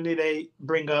community, they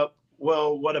bring up,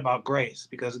 well, what about grace?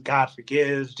 Because God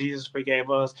forgives, Jesus forgave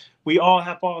us. We all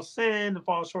have all sinned and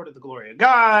fall short of the glory of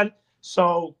God.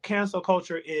 So cancel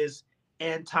culture is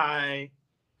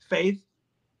anti-faith.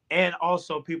 And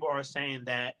also people are saying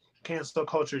that cancel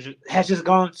culture has just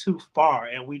gone too far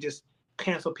and we just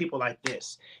cancel people like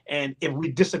this. And if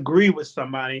we disagree with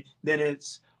somebody, then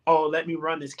it's, let me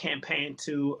run this campaign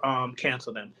to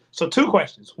cancel them. So 2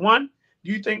 questions. 1,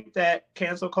 do you think that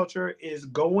cancel culture is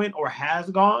going or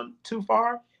has gone too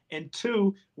far? And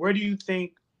 2, where do you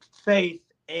think faith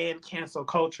and cancel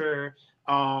culture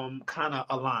kind of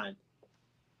align?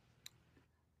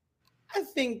 I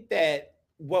think that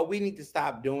what we need to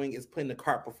stop doing is putting the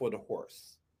cart before the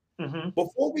horse.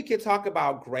 Before we can talk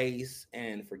about grace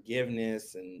and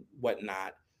forgiveness and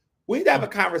whatnot, we need to have a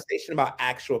conversation about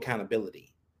actual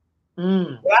accountability.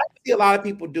 What I see a lot of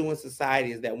people do in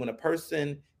society is that when a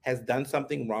person has done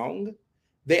something wrong,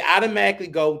 they automatically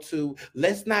go to,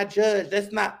 let's not judge,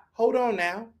 hold on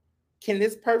now. Can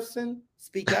this person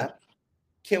speak up?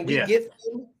 Can we get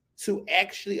them to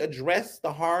actually address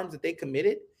the harms that they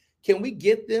committed? Can we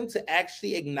get them to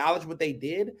actually acknowledge what they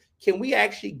did? Can we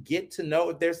actually get to know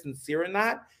if they're sincere or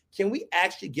not? Can we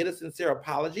actually get a sincere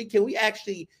apology? Can we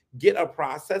actually get a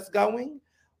process going?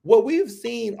 What we've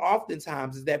seen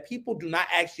oftentimes is that people do not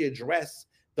actually address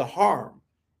the harm.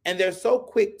 And they're so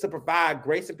quick to provide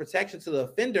grace and protection to the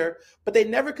offender, but they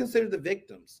never consider the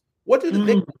victims. What do the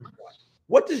victims want?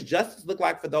 What does justice look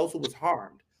like for those who was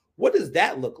harmed? What does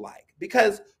that look like?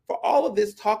 Because for all of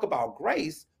this talk about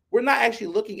grace, we're not actually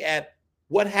looking at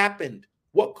what happened,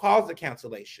 what caused the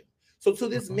cancellation. So to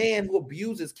this man who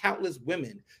abuses countless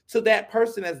women, to that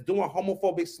person that's doing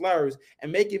homophobic slurs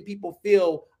and making people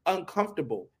feel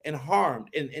uncomfortable and harmed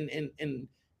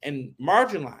and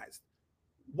marginalized,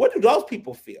 what do those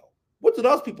people feel? What do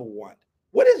those people want?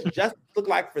 What does justice look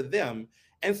like for them?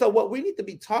 And so what we need to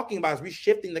be talking about is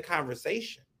reshifting the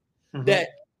conversation. That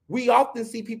we often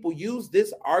see people use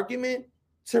this argument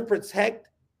to protect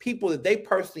people that they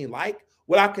personally like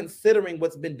without considering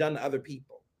what's been done to other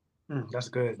people. That's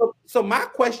good. So my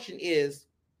question is,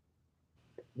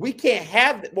 we can't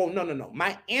have that. Well, no.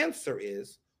 My answer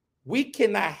is, we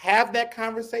cannot have that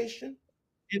conversation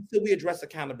until we address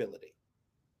accountability.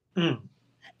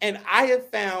 And I have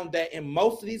found that in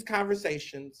most of these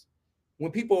conversations,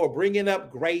 when people are bringing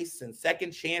up grace and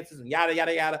second chances and yada,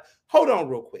 yada, yada, hold on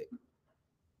real quick.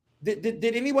 Did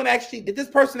this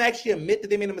person actually admit that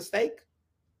they made a mistake?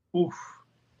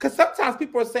 Because sometimes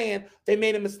people are saying they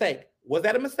made a mistake. Was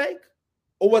that a mistake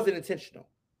or was it intentional?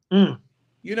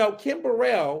 You know, Kim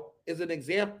Burrell is an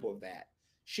example of that.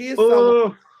 She is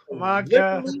someone who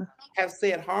literally have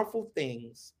said harmful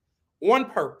things on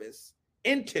purpose,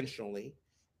 intentionally.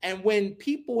 And when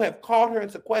people have called her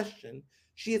into question,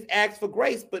 she has asked for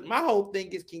grace. But my whole thing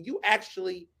is, can you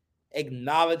actually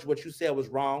acknowledge what you said was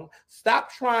wrong?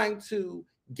 Stop trying to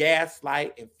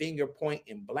gaslight and finger point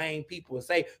and blame people and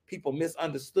say people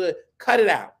misunderstood. Cut it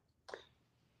out.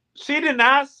 She did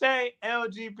not say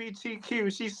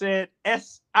LGBTQ. She said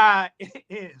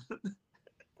SIN.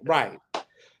 Right.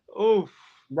 Oof.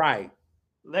 Right.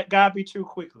 Let God be true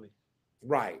quickly.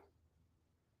 Right.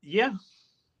 Yeah.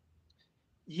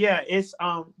 Yeah, it's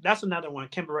that's another one.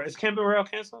 Kim Burrell. Is Kim Burrell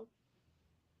canceled?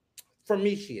 For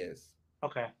me, she is.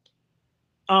 Okay.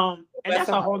 And that's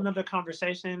a whole nother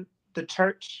conversation. The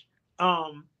church,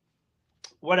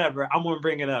 whatever. I'm gonna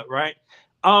bring it up, right?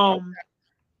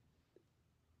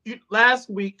 Last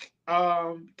week,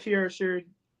 Kiera shared,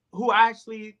 who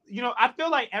actually, I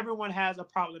feel like everyone has a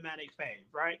problematic fave,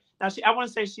 right? Now, I want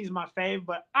to say she's my fave,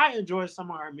 but I enjoy some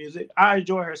of her music. I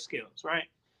enjoy her skills, right?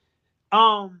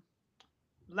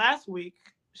 Last week,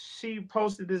 she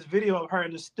posted this video of her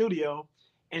in the studio,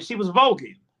 and she was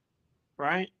voguing,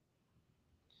 right?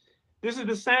 This is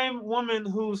the same woman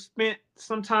who spent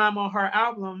some time on her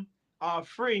album,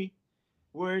 Free,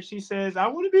 where she says, I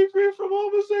want to be free from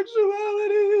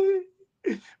homosexuality.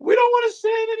 We don't want to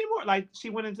sin anymore. Like, she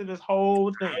went into this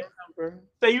whole thing.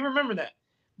 So you remember that.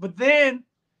 But then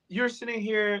you're sitting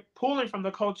here pulling from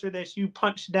the culture that you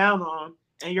punched down on,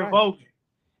 and you're voguing.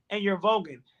 And you're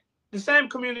voguing. The same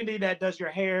community that does your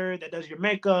hair, that does your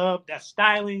makeup, that's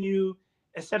styling you,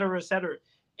 et cetera, et cetera.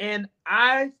 And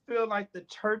I feel like the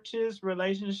church's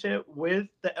relationship with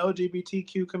the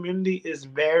LGBTQ community is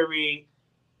very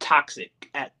toxic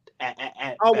at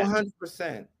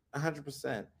 100%.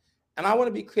 100%. And I want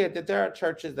to be clear that there are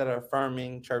churches that are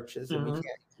affirming churches, and we can't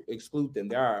exclude them.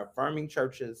 There are affirming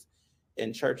churches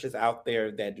and churches out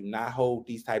there that do not hold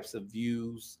these types of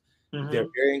views. They're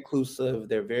very inclusive.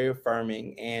 They're very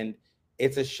affirming. And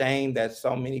it's a shame that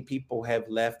so many people have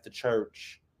left the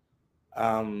church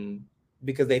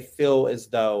because they feel as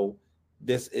though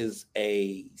this is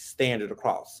a standard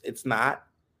across. It's not.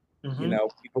 You know,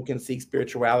 people can seek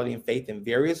spirituality and faith in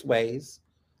various ways.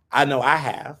 I know I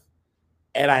have.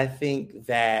 And I think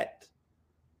that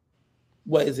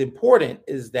what is important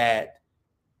is that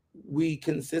we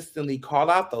consistently call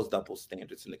out those double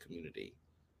standards in the community.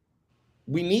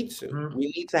 We need to.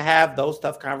 We need to have those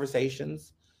tough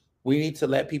conversations. We need to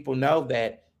let people know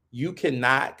that you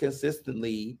cannot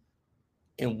consistently,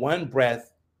 in one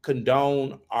breath,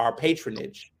 condone our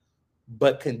patronage,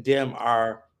 but condemn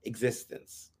our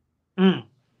existence. And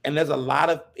there's a lot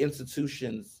of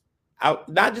institutions out,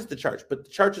 not just the church, but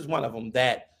the church is one of them,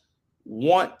 that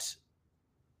want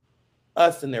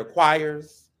us in their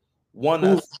choirs, want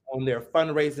us on their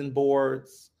fundraising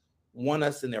boards, want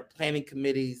us in their planning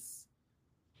committees,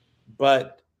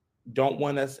 but don't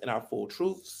want us in our full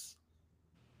truths.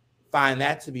 Find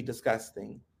that to be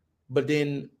disgusting. But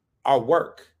then our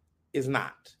work is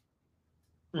not.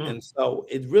 And so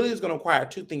it really is going to require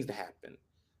two things to happen.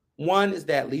 One is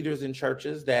that leaders in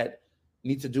churches that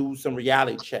need to do some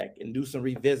reality check and do some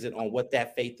revisit on what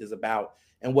that faith is about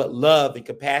and what love and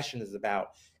compassion is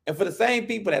about. And for the same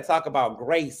people that talk about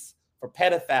grace for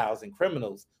pedophiles and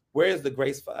criminals. Where is the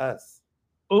grace for us?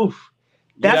 Oof.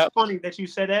 That's funny that you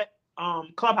said that.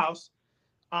 Clubhouse.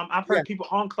 I've heard people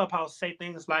on Clubhouse say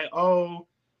things like, oh,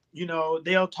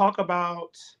 they'll talk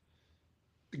about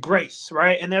grace,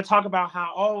 right? And they'll talk about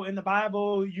how, oh, in the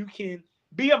Bible, you can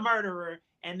be a murderer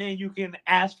and then you can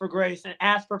ask for grace and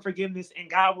ask for forgiveness and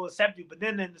God will accept you. But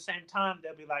then at the same time,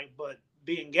 they'll be like, but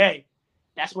being gay,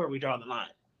 that's where we draw the line.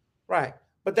 Right.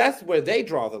 But that's where they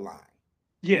draw the line.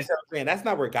 Yeah. You know what I'm saying? That's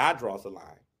not where God draws the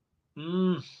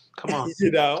line. Come on.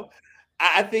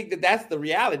 I think that's the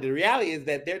reality. The reality is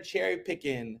that they're cherry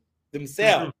picking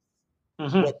themselves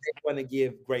what they want to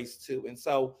give grace to. And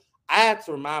so I had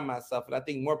to remind myself, and I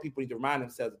think more people need to remind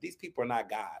themselves that these people are not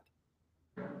God.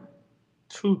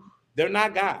 True. They're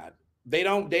not God. They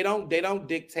don't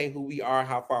dictate who we are,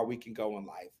 how far we can go in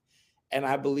life. And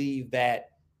I believe that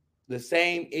the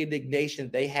same indignation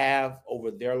they have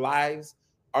over their lives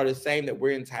are the same that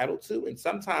we're entitled to. And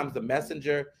sometimes the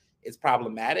messenger is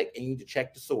problematic and you need to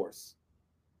check the source.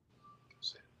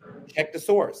 Check the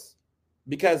source.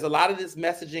 Because a lot of this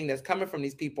messaging that's coming from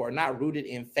these people are not rooted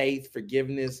in faith,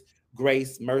 forgiveness,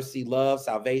 grace, mercy, love,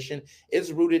 salvation.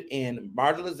 It's rooted in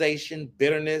marginalization,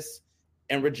 bitterness,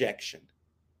 and rejection.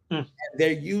 And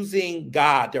they're using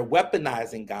God, they're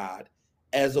weaponizing God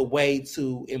as a way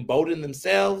to embolden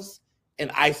themselves and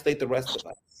isolate the rest of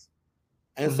us.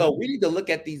 And so we need to look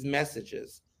at these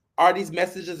messages. Are these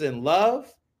messages in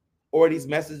love, or are these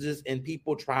messages in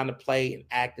people trying to play and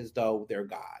act as though they're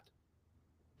God?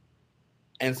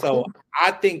 And so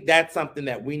I think that's something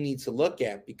that we need to look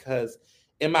at, because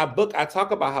in my book, I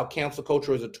talk about how cancel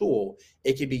culture is a tool.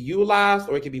 It can be utilized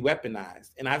or it can be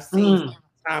weaponized. And I've seen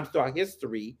times throughout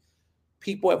history,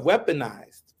 people have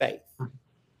weaponized faith.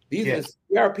 There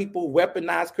are people who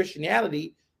weaponize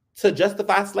Christianity to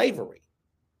justify slavery.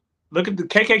 Look at the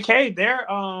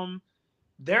KKK.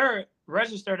 They're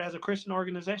registered as a Christian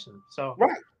organization. So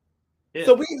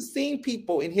So we've seen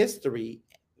people in history,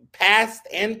 past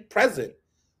and present,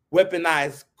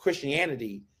 weaponize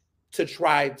Christianity to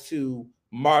try to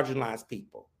marginalize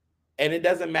people. And it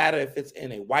doesn't matter if it's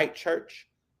in a white church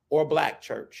or a black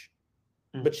church,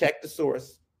 but check the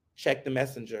source, check the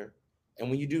messenger. And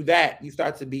when you do that, you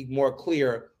start to be more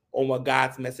clear on what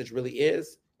God's message really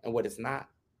is and what it's not.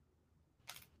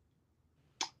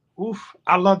 Oof,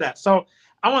 I love that. So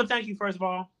I want to thank you, first of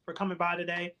all, for coming by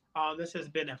today. This has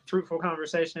been a fruitful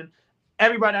conversation.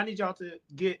 Everybody, I need y'all to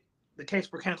get the Case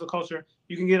for Cancel Culture.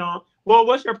 You can get on. Well,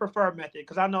 what's your preferred method?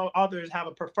 Because I know others have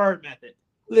a preferred method.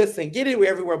 Listen, get it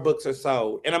everywhere books are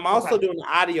sold. And I'm also doing an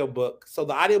audiobook. So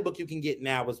the audiobook you can get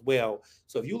now as well.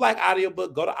 So if you like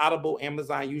audiobook, go to Audible,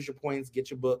 Amazon, use your points,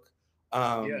 get your book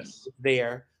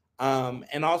there.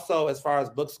 And also, as far as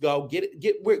books go,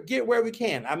 get where we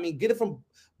can. I mean, get it from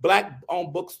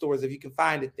Black-owned bookstores if you can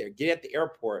find it there. Get it at the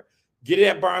airport. Get it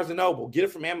at Barnes & Noble. Get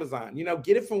it from Amazon.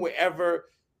 Get it from wherever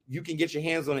you can get your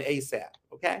hands on it ASAP.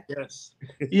 Okay? Yes.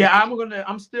 Yeah,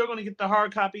 I'm still gonna get the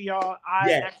hard copy, y'all.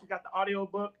 I actually got the audio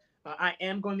book. I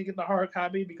am going to get the hard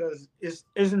copy because it's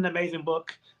an amazing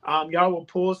book. Y'all will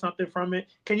pull something from it.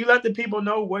 Can you let the people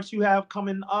know what you have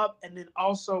coming up, and then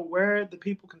also where the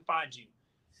people can find you?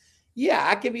 Yeah,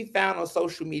 I can be found on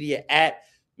social media at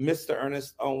Mr.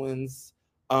 Ernest Owens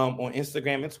on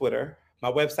Instagram and Twitter.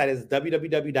 My website is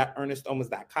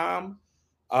www.ernestowens.com.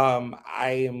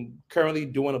 I am currently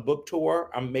doing a book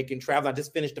tour. I'm making travel. I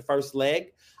just finished the first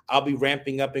leg. I'll be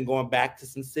ramping up and going back to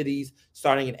some cities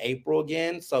starting in April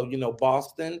again. So,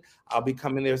 Boston, I'll be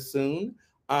coming there soon.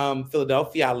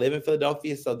 Philadelphia, I live in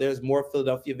Philadelphia, so there's more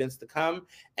Philadelphia events to come.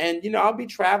 And, I'll be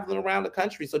traveling around the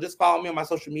country. So just follow me on my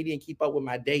social media and keep up with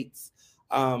my dates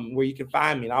where you can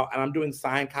find me. And I'm doing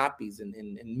signed copies and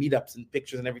meetups and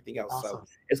pictures and everything else. Awesome. So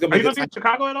it's going to be Are you going to be in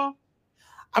Chicago at all?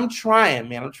 I'm trying,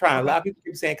 man. I'm trying. A lot of people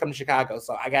keep saying come to Chicago.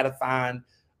 So I got to find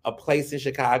a place in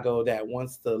Chicago that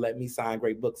wants to let me sign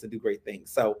great books and do great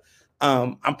things. So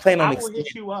I'm planning on I will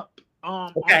hit you up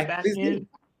on the back end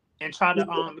and try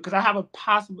to because I have a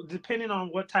possible, depending on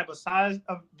what type of size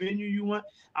of venue you want,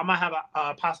 I might have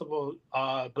a possible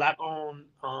Black-owned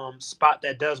spot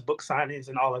that does book signings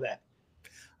and all of that.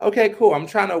 Okay, cool. I'm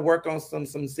trying to work on some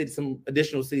cities, some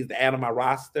additional cities to add on my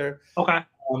roster. Okay.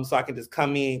 So I can just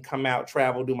come in, come out,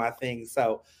 travel, do my thing.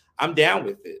 So I'm down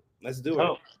with it. Let's do it.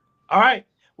 All right.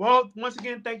 Well, once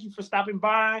again, thank you for stopping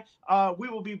by. We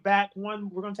will be back. We're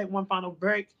going to take one final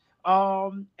break,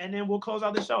 and then we'll close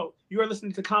out the show. You are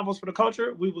listening to Convos for the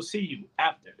Culture. We will see you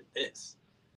after this.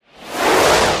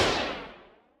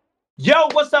 Yo,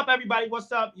 what's up, everybody?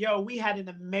 What's up? Yo, we had an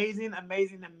amazing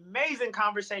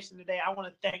conversation today. I want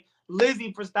to thank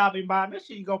Lizzie for stopping by. Make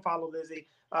sure you go follow Lizzie.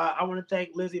 I want to thank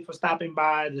Lizzie for stopping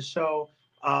by the show.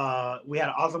 We had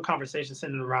an awesome conversation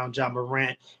centered around John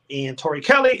Morant and Tori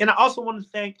Kelly. And I also want to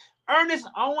thank Ernest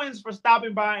Owens for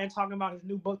stopping by and talking about his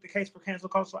new book, The Case for Cancel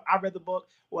Culture. I read the book.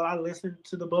 Well, I listened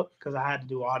to the book because I had to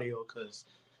do audio because,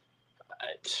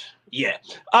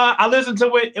 I listened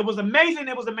to it. It was amazing.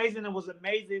 It was amazing. It was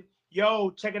amazing. Yo,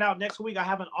 check it out. Next week, I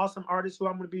have an awesome artist who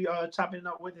I'm going to be chopping it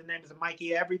up with. His name is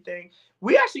Mikey Everything.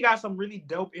 We actually got some really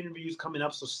dope interviews coming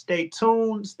up, so stay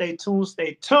tuned, stay tuned,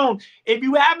 stay tuned. If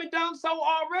you haven't done so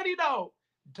already, though,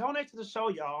 donate to the show,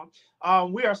 y'all.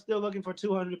 We are still looking for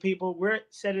 200 people. We're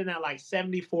sitting at like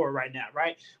 74 right now,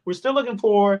 right? We're still looking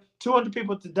for 200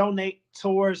 people to donate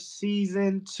towards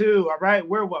season 2, all right?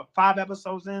 We're, 5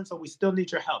 episodes in, so we still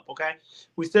need your help, okay?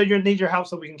 We still need your help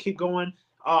so we can keep going.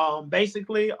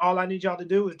 Basically, all I need y'all to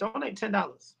do is donate $10.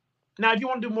 Now, if you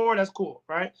want to do more, that's cool,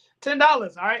 right? $10,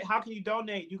 all right? How can you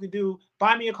donate? You can do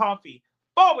buy me a coffee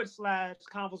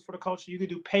 /Convos for the Culture. You can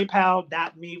do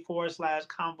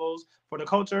paypal.me/Convos for the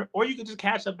Culture, or you can just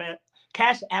cash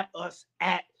app us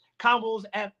at Convos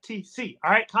FTC. All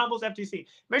right, Convos FTC.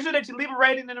 Make sure that you leave a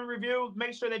rating and a review.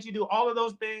 Make sure that you do all of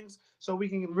those things so we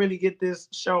can really get this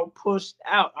show pushed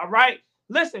out. All right,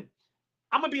 listen.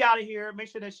 I'm going to be out of here. Make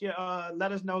sure that you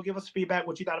let us know, give us feedback,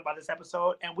 what you thought about this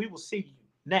episode, and we will see you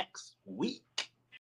next week.